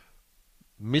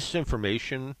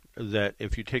misinformation that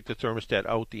if you take the thermostat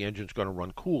out, the engine's going to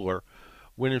run cooler,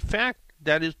 when in fact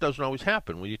that doesn't always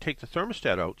happen. When you take the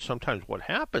thermostat out, sometimes what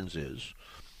happens is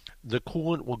the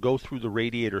coolant will go through the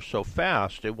radiator so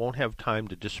fast it won't have time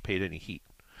to dissipate any heat.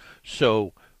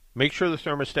 So make sure the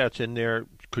thermostat's in there.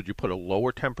 Could you put a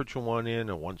lower temperature one in,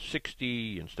 a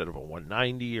 160 instead of a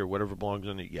 190 or whatever belongs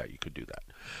in it? Yeah, you could do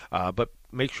that. But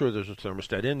make sure there's a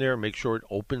thermostat in there. Make sure it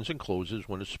opens and closes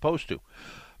when it's supposed to.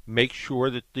 Make sure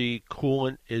that the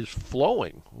coolant is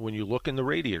flowing when you look in the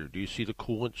radiator. Do you see the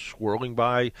coolant swirling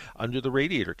by under the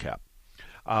radiator cap?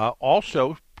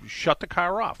 Also, shut the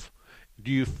car off.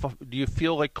 Do you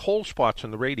feel like cold spots in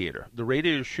the radiator? The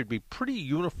radiator should be pretty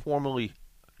uniform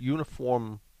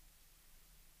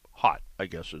hot, I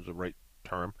guess is the right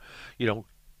term.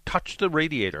 Touch the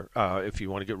radiator if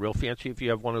you want to get real fancy. If you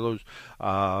have one of those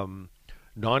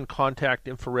non-contact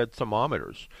infrared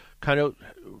thermometers, kind of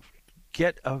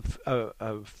get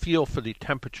a feel for the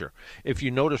temperature. If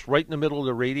you notice right in the middle of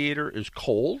the radiator is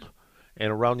cold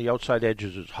and around the outside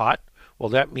edges is hot, well,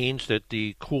 that means that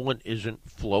the coolant isn't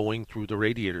flowing through the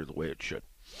radiator the way it should.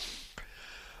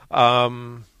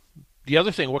 The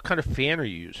other thing, what kind of fan are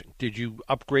you using? Did you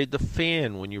upgrade the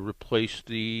fan when you replaced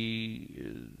the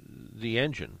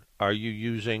engine? Are you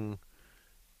using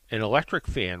an electric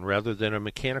fan rather than a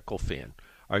mechanical fan?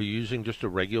 Are you using just a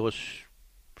regular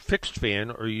fixed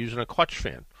fan, or are you using a clutch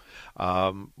fan?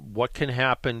 What can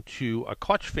happen to a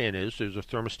clutch fan is there's a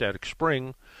thermostatic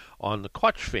spring on the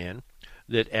clutch fan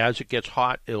that as it gets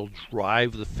hot, it'll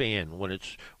drive the fan. When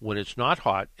it's not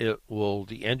hot,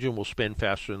 the engine will spin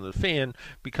faster than the fan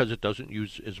because it doesn't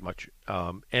use as much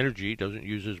energy, doesn't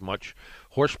use as much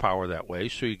horsepower that way,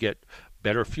 so you get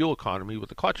better fuel economy with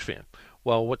the clutch fan.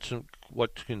 Well, what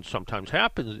can sometimes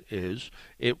happen is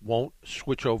it won't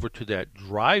switch over to that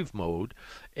drive mode,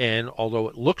 and although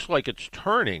it looks like it's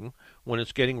turning, when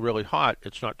it's getting really hot,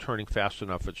 it's not turning fast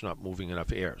enough, it's not moving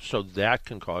enough air. So that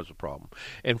can cause a problem.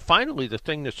 And finally, the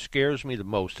thing that scares me the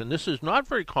most, and this is not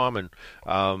very common,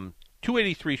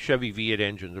 283 Chevy V8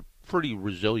 engines are pretty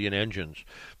resilient engines,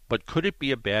 but could it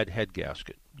be a bad head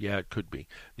gasket? Yeah, it could be.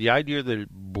 The idea that it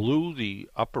blew the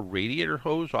upper radiator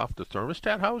hose off the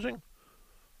thermostat housing,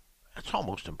 that's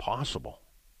almost impossible.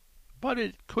 but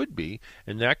it could be,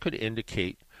 and that could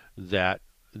indicate that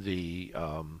the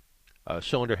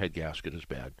cylinder head gasket is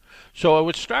bad. So I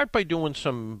would start by doing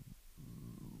some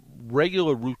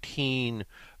regular routine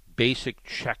basic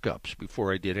checkups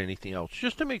before I did anything else,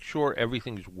 just to make sure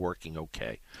everything's working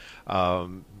okay.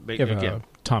 Tom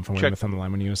from Weymouth on the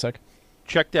line when you a sec.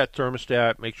 Check that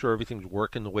thermostat, make sure everything's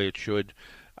working the way it should.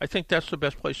 I think that's the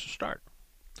best place to start.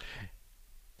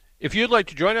 If you'd like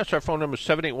to join us, our phone number is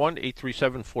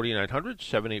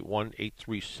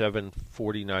 781-837-4900,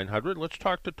 781-837-4900. Let's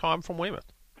talk to Tom from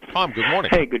Weymouth. Tom, good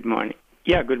morning. Hey, good morning.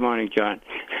 Yeah, good morning, John.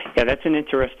 Yeah, that's an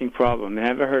interesting problem. I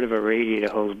never heard of a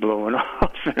radiator hose blowing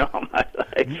off in all my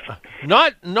life.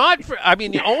 Not for. I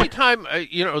mean, the only time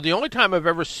the only time I've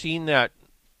ever seen that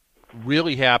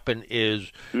really happen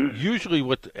is usually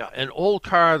with an old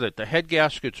car that the head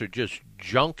gaskets are just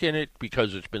junk in it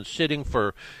because it's been sitting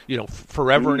for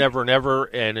forever and ever and ever,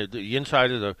 and the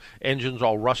inside of the engine's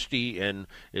all rusty and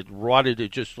it rotted.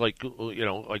 It just like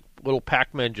little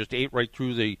Pac-Man just ate right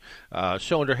through the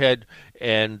cylinder head,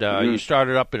 and you start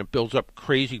it up and it builds up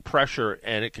crazy pressure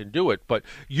and it can do it. But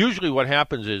usually what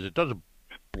happens is it doesn't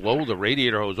blow the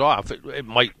radiator hose off. It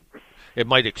might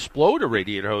explode a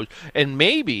radiator hose, and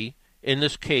maybe in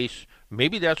this case,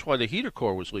 maybe that's why the heater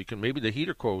core was leaking. Maybe the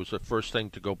heater core was the first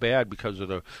thing to go bad because of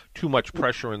the too much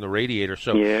pressure in the radiator.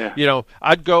 So,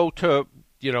 I'd go to,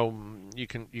 you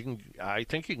can. I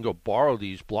think you can go borrow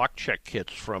these block check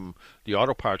kits from the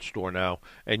auto parts store now,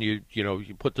 and you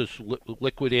put this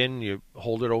liquid in, you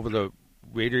hold it over the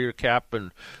radiator cap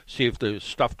and see if the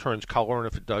stuff turns color, and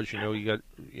if it does, you got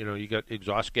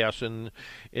exhaust gas in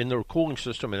the cooling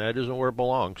system, and that isn't where it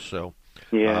belongs. So.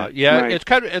 Right. It's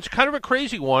kind of a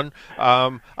crazy one.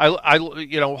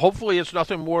 Hopefully it's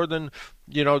nothing more than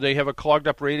they have a clogged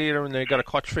up radiator and they got a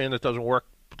clutch fan that doesn't work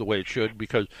the way it should,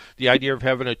 because the idea of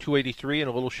having a 283 and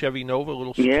a little Chevy Nova, a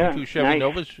little 62 Chevy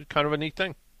Nova is kind of a neat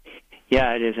thing.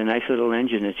 Yeah, it is a nice little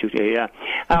engine.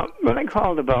 What I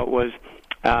called about was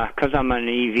because I'm an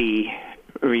EV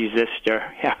resistor.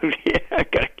 I'm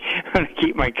going to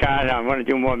keep my car down. I want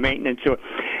to do more maintenance to it.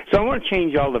 So I want to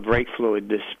change all the brake fluid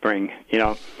this spring,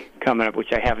 coming up,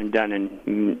 which I haven't done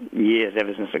in years,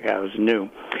 ever since the car was new.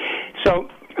 So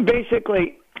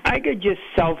basically, I could just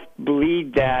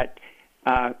self-bleed that.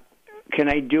 Can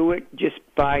I do it just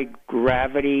by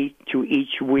gravity to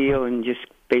each wheel and just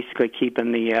basically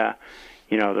keeping the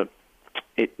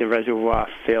reservoir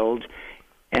filled?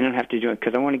 I don't have to do it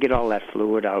because I want to get all that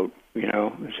fluid out.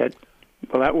 Will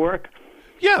that work?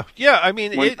 Yeah. I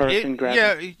mean,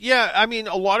 I mean,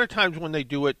 a lot of times when they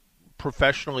do it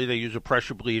professionally, they use a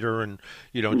pressure bleeder and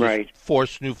just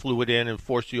force new fluid in and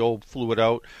force the old fluid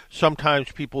out.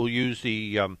 Sometimes people use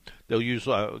they'll use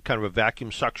kind of a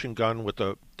vacuum suction gun with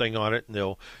a thing on it, and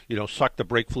they'll suck the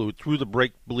brake fluid through the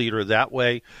brake bleeder that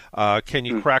way. Can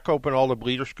you crack open all the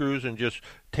bleeder screws and just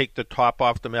take the top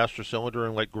off the master cylinder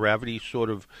and let gravity sort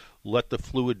of let the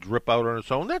fluid drip out on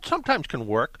its own? That sometimes can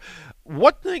work.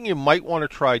 One thing you might want to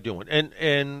try doing,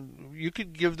 and you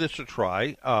could give this a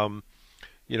try.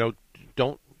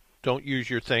 Don't use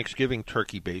your Thanksgiving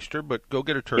turkey baster, but go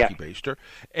get a turkey baster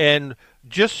and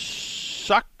just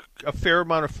suck a fair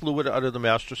amount of fluid out of the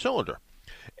master cylinder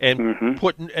and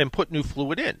put new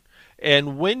fluid in.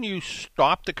 And when you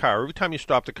stop the car, every time you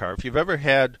stop the car, if you've ever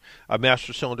had a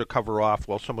master cylinder cover off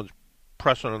while someone's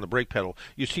pressing on the brake pedal,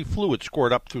 you see fluid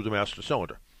squirt up through the master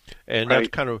cylinder. And that's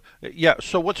kind of,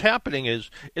 so what's happening is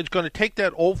it's going to take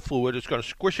that old fluid, it's going to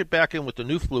squish it back in with the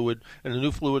new fluid, and the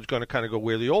new fluid's going to kind of go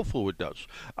where the old fluid does.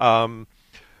 Do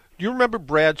you remember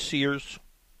Brad Sears?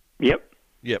 Yep.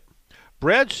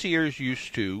 Brad Sears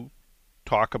used to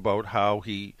talk about how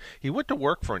he went to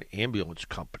work for an ambulance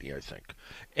company, I think.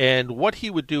 And what he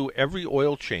would do every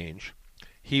oil change,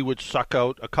 he would suck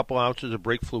out a couple ounces of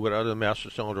brake fluid out of the master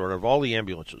cylinder out of all the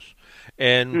ambulances.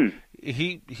 And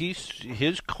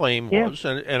his claim was,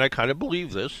 and I kind of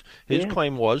believe this, his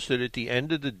claim was that at the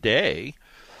end of the day,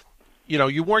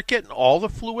 you weren't getting all the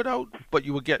fluid out, but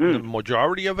you were getting the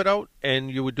majority of it out, and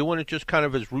you were doing it just kind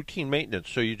of as routine maintenance.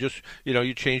 So you just,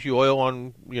 you change the oil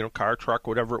on, car, truck,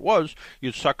 whatever it was,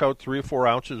 you'd suck out 3 or 4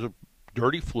 ounces of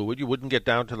dirty fluid. You wouldn't get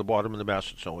down to the bottom of the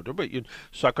master cylinder, but you'd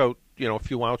suck out, a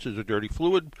few ounces of dirty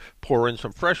fluid, pour in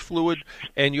some fresh fluid,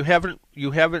 and you haven't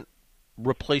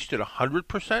replaced it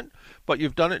 100%, but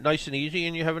you've done it nice and easy,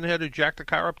 and you haven't had to jack the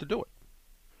car up to do it.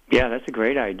 Yeah, that's a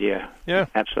great idea. Yeah,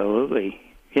 absolutely.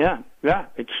 Yeah.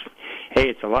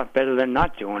 It's a lot better than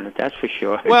not doing it. That's for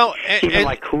sure. Well, even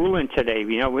like coolant today,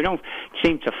 we don't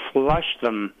seem to flush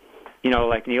them.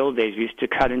 Like in the old days, we used to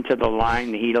cut into the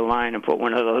line, the heater line, and put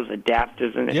one of those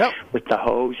adapters in it with the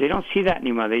hose. They don't see that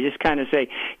anymore. They just kind of say,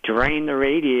 drain the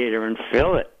radiator and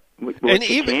fill it and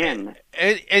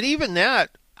even that,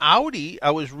 Audi,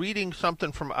 I was reading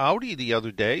something from Audi the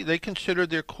other day. They consider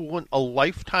their coolant a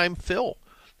lifetime fill.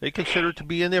 They consider it to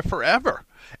be in there forever.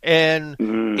 And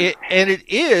it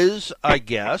is, I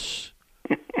guess,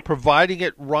 providing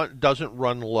it doesn't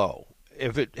run low.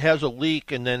 If it has a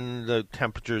leak, and then the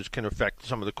temperatures can affect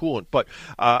some of the coolant. But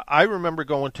I remember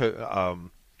going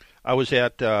to, I was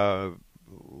at, where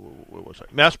was I?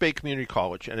 Mass Bay Community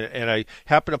College, and I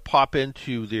happened to pop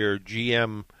into their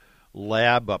GM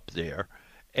lab up there,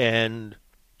 and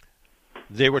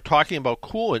they were talking about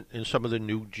coolant in some of the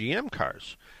new GM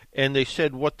cars. And they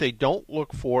said what they don't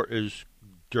look for is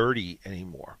dirty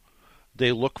anymore.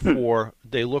 They look for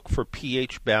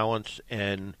pH balance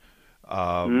and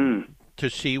to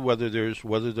see whether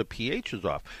the pH is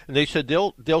off. And they said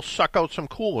they'll suck out some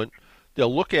coolant,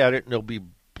 they'll look at it, and it'll be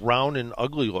brown and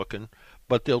ugly looking,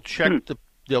 but they'll check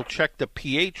the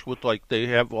pH with, like, they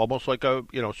have almost like a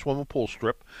swimming pool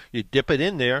strip. You dip it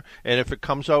in there, and if it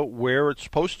comes out where it's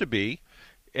supposed to be,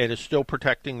 and it's still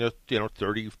protecting the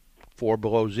 34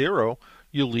 below zero,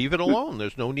 you leave it alone.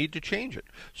 There's no need to change it.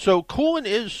 So coolant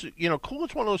is,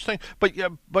 coolant's one of those things. But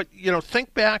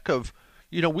think back of,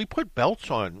 we put belts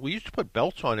on. We used to put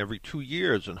belts on every 2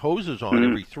 years and hoses on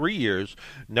every 3 years.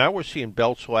 Now we're seeing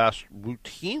belts last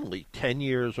routinely 10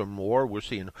 years or more. We're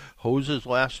seeing hoses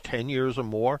last 10 years or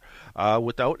more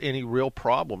without any real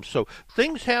problems. So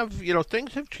things have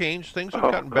changed. Things have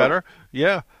gotten better.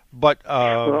 Yeah, but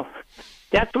well,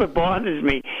 that's what bothers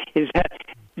me is that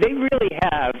they really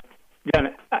have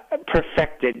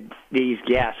perfected these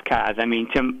gas cars. I mean,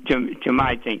 to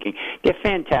my thinking, they're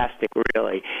fantastic,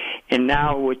 really. And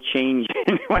now we're changing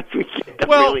once we get them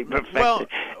really perfected.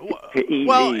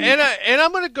 Well, and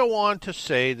I'm going to go on to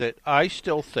say that I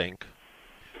still think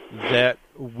that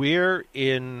we're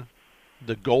in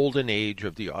the golden age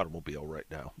of the automobile right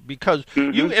now, because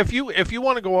if you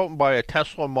want to go out and buy a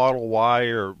Tesla Model Y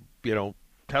or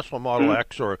Tesla Model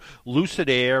X or Lucid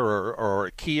Air or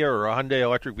a Kia or a Hyundai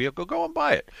electric vehicle, go and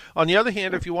buy it. On the other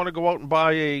hand, if you want to go out and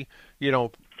buy a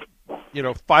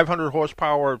 500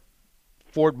 horsepower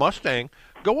Ford Mustang,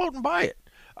 go out and buy it.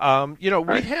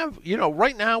 We have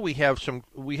right now we have some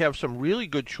really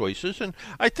good choices, and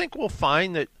I think we'll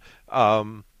find that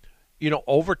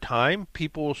over time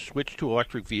people will switch to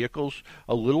electric vehicles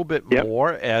a little bit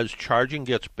more as charging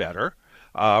gets better.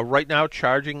 Right now,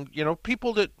 charging,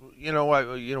 people that,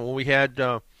 when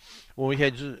we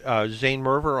had Zane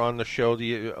Merver on the show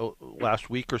the last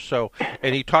week or so,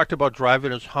 and he talked about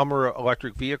driving his Hummer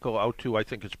electric vehicle out to, I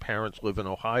think his parents live in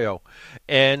Ohio,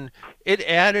 and it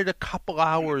added a couple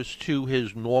hours to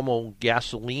his normal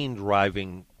gasoline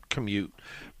driving commute.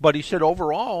 But he said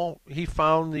overall, he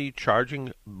found the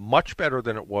charging much better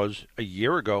than it was a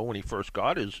year ago when he first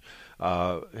got his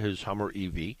Hummer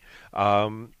EV.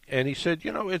 And he said,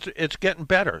 it's getting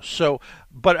better. So,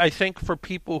 but I think for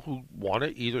people who want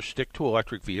to either stick to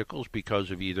electric vehicles because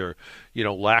of either,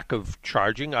 lack of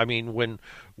charging. I mean, when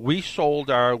we sold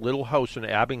our little house in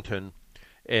Abington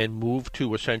and moved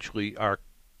to essentially our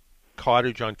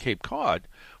cottage on Cape Cod,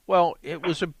 well, it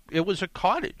was a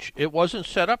cottage. It wasn't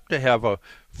set up to have a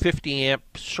 50 amp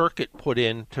circuit put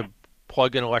in to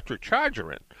plug an electric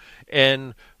charger in.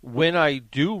 And when I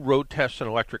do road test an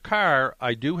electric car,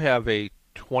 I do have a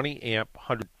 20 amp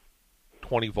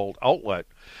 120 volt outlet,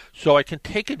 so I can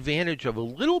take advantage of a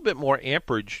little bit more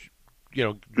amperage,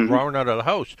 drawing out of the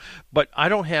house. But I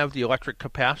don't have the electric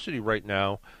capacity right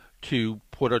now to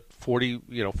put a 40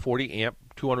 amp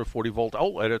 240 volt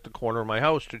outlet at the corner of my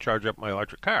house to charge up my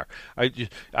electric car.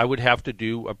 I would have to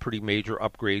do a pretty major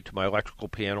upgrade to my electrical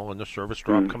panel and the service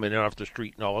drop coming in off the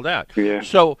street and all of that. Yeah.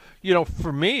 So,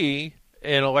 for me,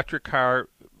 an electric car,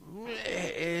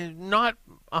 not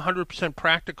 100%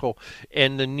 practical,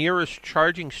 and the nearest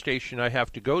charging station I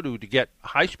have to go to get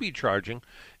high-speed charging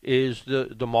is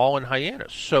the mall in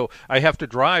Hyannis. So I have to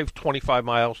drive 25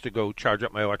 miles to go charge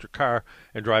up my electric car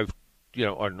and drive,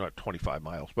 or not 25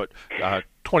 miles, but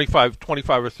 25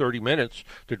 or 30 minutes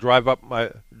to drive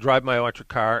my electric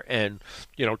car and,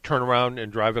 turn around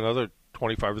and drive another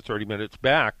 25 or 30 minutes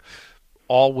back,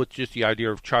 all with just the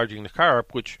idea of charging the car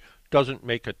up, which doesn't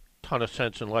make a ton of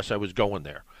sense unless I was going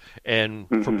there. And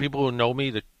for people who know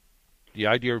me, the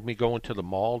idea of me going to the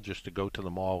mall just to go to the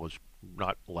mall is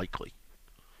not likely.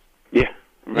 Yeah,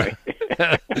 right.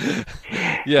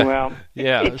 Yeah. Well,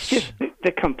 yeah. It's just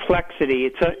the complexity.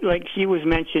 It's like she was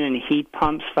mentioning heat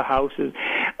pumps for houses.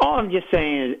 All I'm just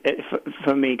saying is,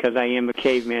 for me, because I am a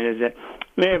caveman, is that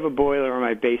I have a boiler in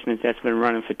my basement that's been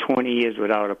running for 20 years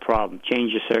without a problem.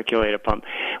 Change your circulator pump.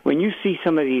 When you see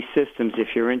some of these systems,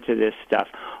 if you're into this stuff,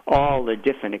 all the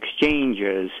different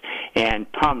exchangers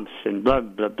and pumps and blah,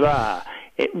 blah, blah.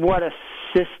 What a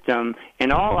system.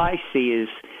 And all I see is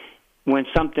when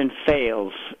something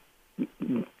fails,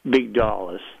 big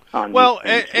dollars. Well,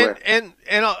 and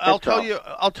I'll tell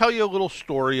you a little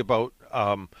story about.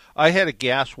 I had a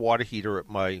gas water heater at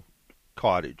my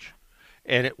cottage,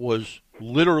 and it was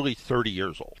literally 30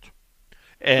 years old.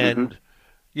 And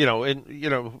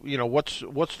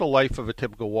what's the life of a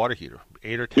typical water heater?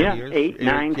 8 or 10 years? 8,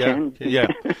 9, 10.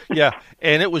 Yeah.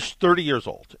 And it was 30 years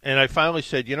old. And I finally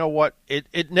said, you know what?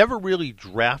 It never really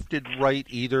drafted right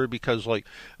either because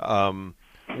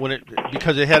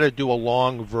because it had to do a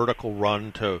long vertical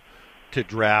run to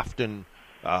draft and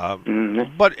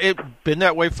but it been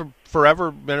that way for forever,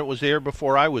 and it was there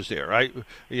before I was there.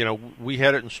 We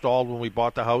had it installed when we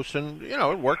bought the house, and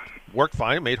it worked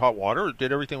fine. It made hot water. It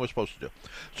did everything it was supposed to do.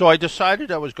 So I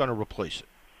decided I was going to replace it,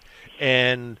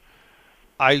 and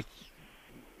I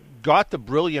got the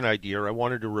brilliant idea. I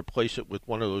wanted to replace it with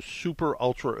one of those super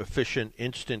ultra efficient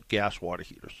instant gas water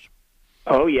heaters.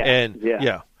 Oh yeah,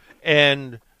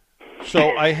 and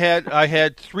so I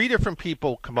had 3 different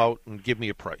people come out and give me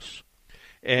a price.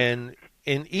 And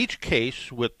in each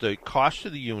case, with the cost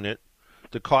of the unit,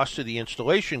 the cost of the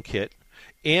installation kit,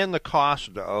 and the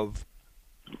cost of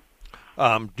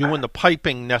doing the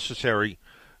piping necessary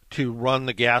to run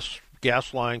the gas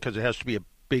line, because it has to be a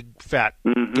big fat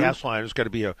gas line. It's got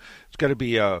to be a 1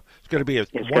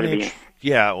 inch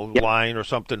line or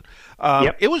something.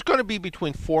 It was going to be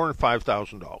between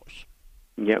 $4,000 and $5,000.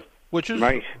 Yep. Which is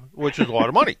right. Which is a lot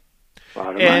of money.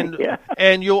 And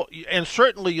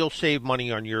certainly you'll save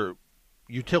money on your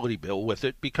utility bill with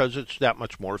it because it's that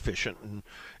much more efficient.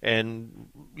 And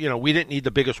we didn't need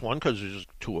the biggest one because there's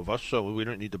 2 of us, so we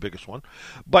didn't need the biggest one.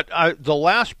 But the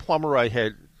last plumber I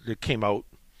had that came out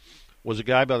was a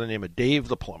guy by the name of Dave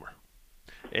the plumber.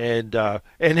 And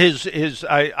his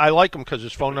I like him because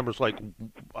his phone number is like,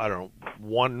 I don't know,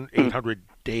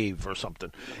 1-800-DAVE or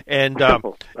something. And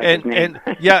and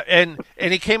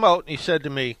he came out and he said to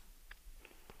me,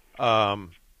 I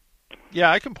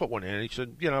can put one in. He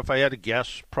said, if I had to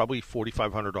guess, probably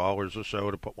 $4,500 or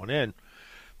so to put one in.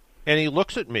 And he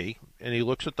looks at me and he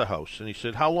looks at the house and he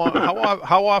said, how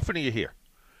often are you here?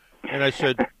 And I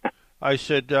said,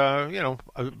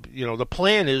 the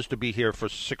plan is to be here for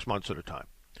 6 months at a time.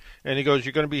 And he goes,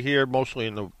 you're going to be here mostly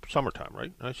in the summertime,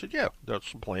 right? And I said, yeah,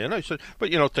 that's the plan. I said, but,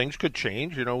 things could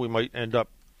change. We might end up,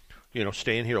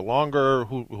 staying here longer.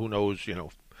 Who knows,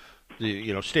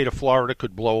 the state of Florida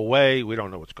could blow away. We don't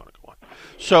know what's going to go on.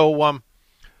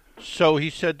 So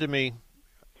he said to me,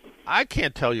 I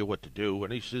can't tell you what to do.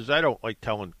 And he says, I don't like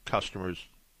telling customers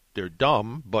they're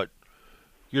dumb, but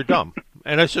you're dumb.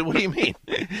 And I said, what do you mean?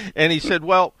 And he said,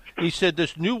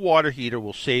 this new water heater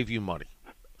will save you money.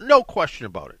 No question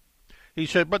about it. He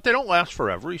said, but they don't last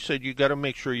forever. He said, you got to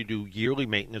make sure you do yearly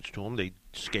maintenance to them. They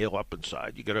scale up in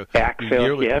size. You got to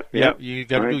do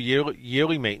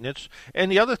yearly maintenance.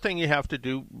 And the other thing you have to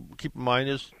do, keep in mind,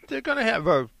 is they're going to have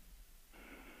a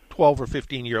 12 or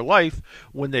 15 year life.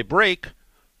 When they break,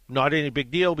 not any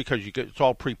big deal because it's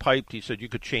all pre-piped. He said you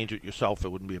could change it yourself. It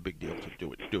wouldn't be a big deal to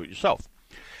do it yourself.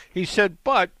 He said,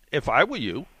 but if I were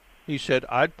you, he said,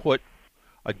 I'd put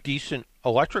a decent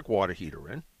electric water heater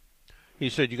in. He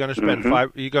said you're going to spend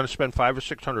 $500 or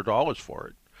 $600 for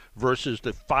it versus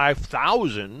the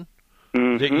 $5,000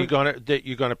 that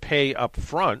you're going to pay up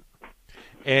front.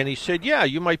 And he said, yeah,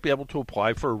 you might be able to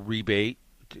apply for a rebate,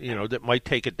 that might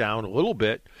take it down a little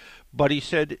bit. But he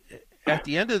said at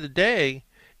the end of the day,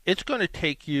 it's going to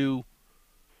take you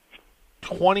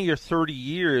 20 or 30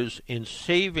 years in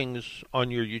savings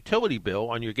on your utility bill,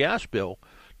 on your gas bill,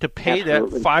 to pay that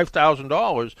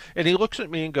 $5,000. And he looks at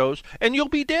me and goes, and you'll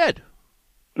be dead.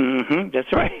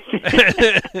 That's right.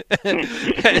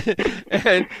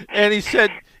 and he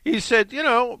said,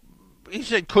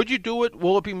 could you do it?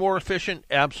 Will it be more efficient?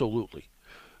 Absolutely.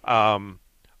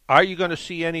 Are you going to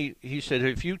see any? He said,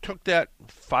 if you took that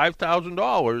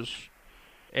 $5,000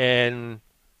 and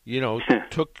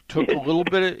took a little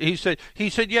bit of, he said,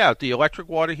 yeah, the electric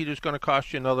water heater is going to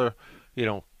cost you another,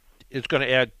 it's going to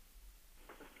add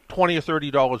 $20 or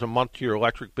 $30 a month to your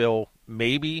electric bill,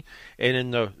 maybe, and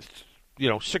in the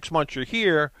 6 months you're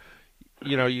here,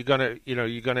 you're gonna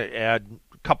add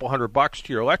a couple $100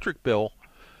 to your electric bill,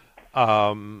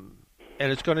 and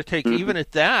it's going to take even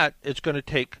at that, it's going to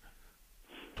take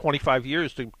 25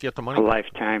 years to get the money. A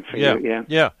lifetime for you,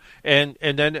 yeah. And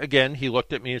then again, he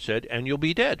looked at me and said, "And you'll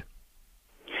be dead."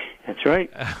 That's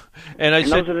right. And I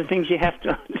said, "Those are the things you have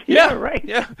to." Yeah, right.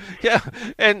 Yeah.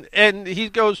 And he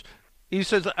goes. He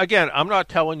says, again, I'm not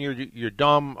telling you you're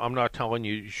dumb. I'm not telling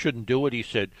you shouldn't do it. He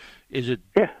said, is it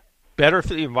better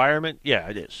for the environment? Yeah,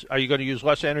 it is. Are you going to use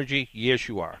less energy? Yes,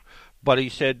 you are. But he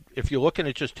said if you're looking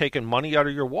at just taking money out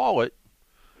of your wallet,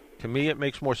 to me it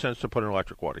makes more sense to put an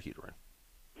electric water heater in.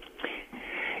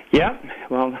 Yeah,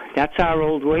 well, that's our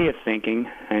old way of thinking.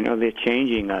 I know they're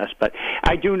changing us, but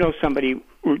I do know somebody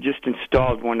who just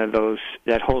installed one of those,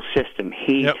 that whole system,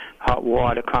 heat, hot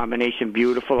water combination,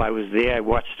 beautiful. I was there. I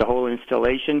watched the whole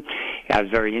installation. I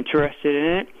was very interested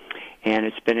in it, and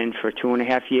it's been in for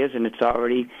 2.5 years, and it's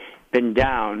already been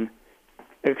down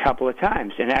a couple of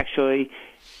times. And actually,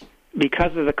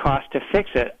 because of the cost to fix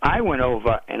it, I went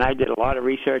over and I did a lot of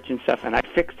research and stuff, and I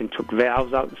fixed and took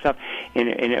valves out and stuff, and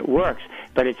it works.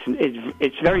 But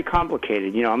it's very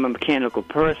complicated. You know, I'm a mechanical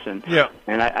person,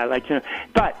 and I like to know.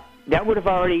 But that would have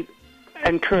already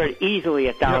incurred easily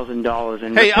 $1,000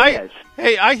 in repairs.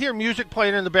 I hear music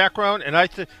playing in the background, and I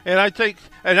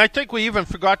think we even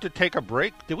forgot to take a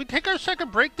break. Did we take our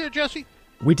second break there, Jesse?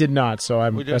 We did not, so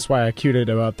that's why I queued it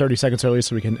about 30 seconds early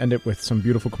so we can end it with some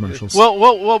beautiful commercials.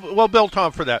 We'll bill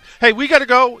Tom for that. Hey, we got to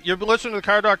go. You're listening to the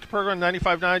Car Doctor program,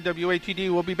 95.9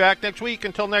 WATD. We'll be back next week.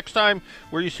 Until next time,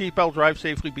 wear your seatbelt, drive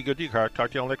safely, be good to your car.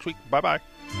 Talk to you all next week. Bye-bye.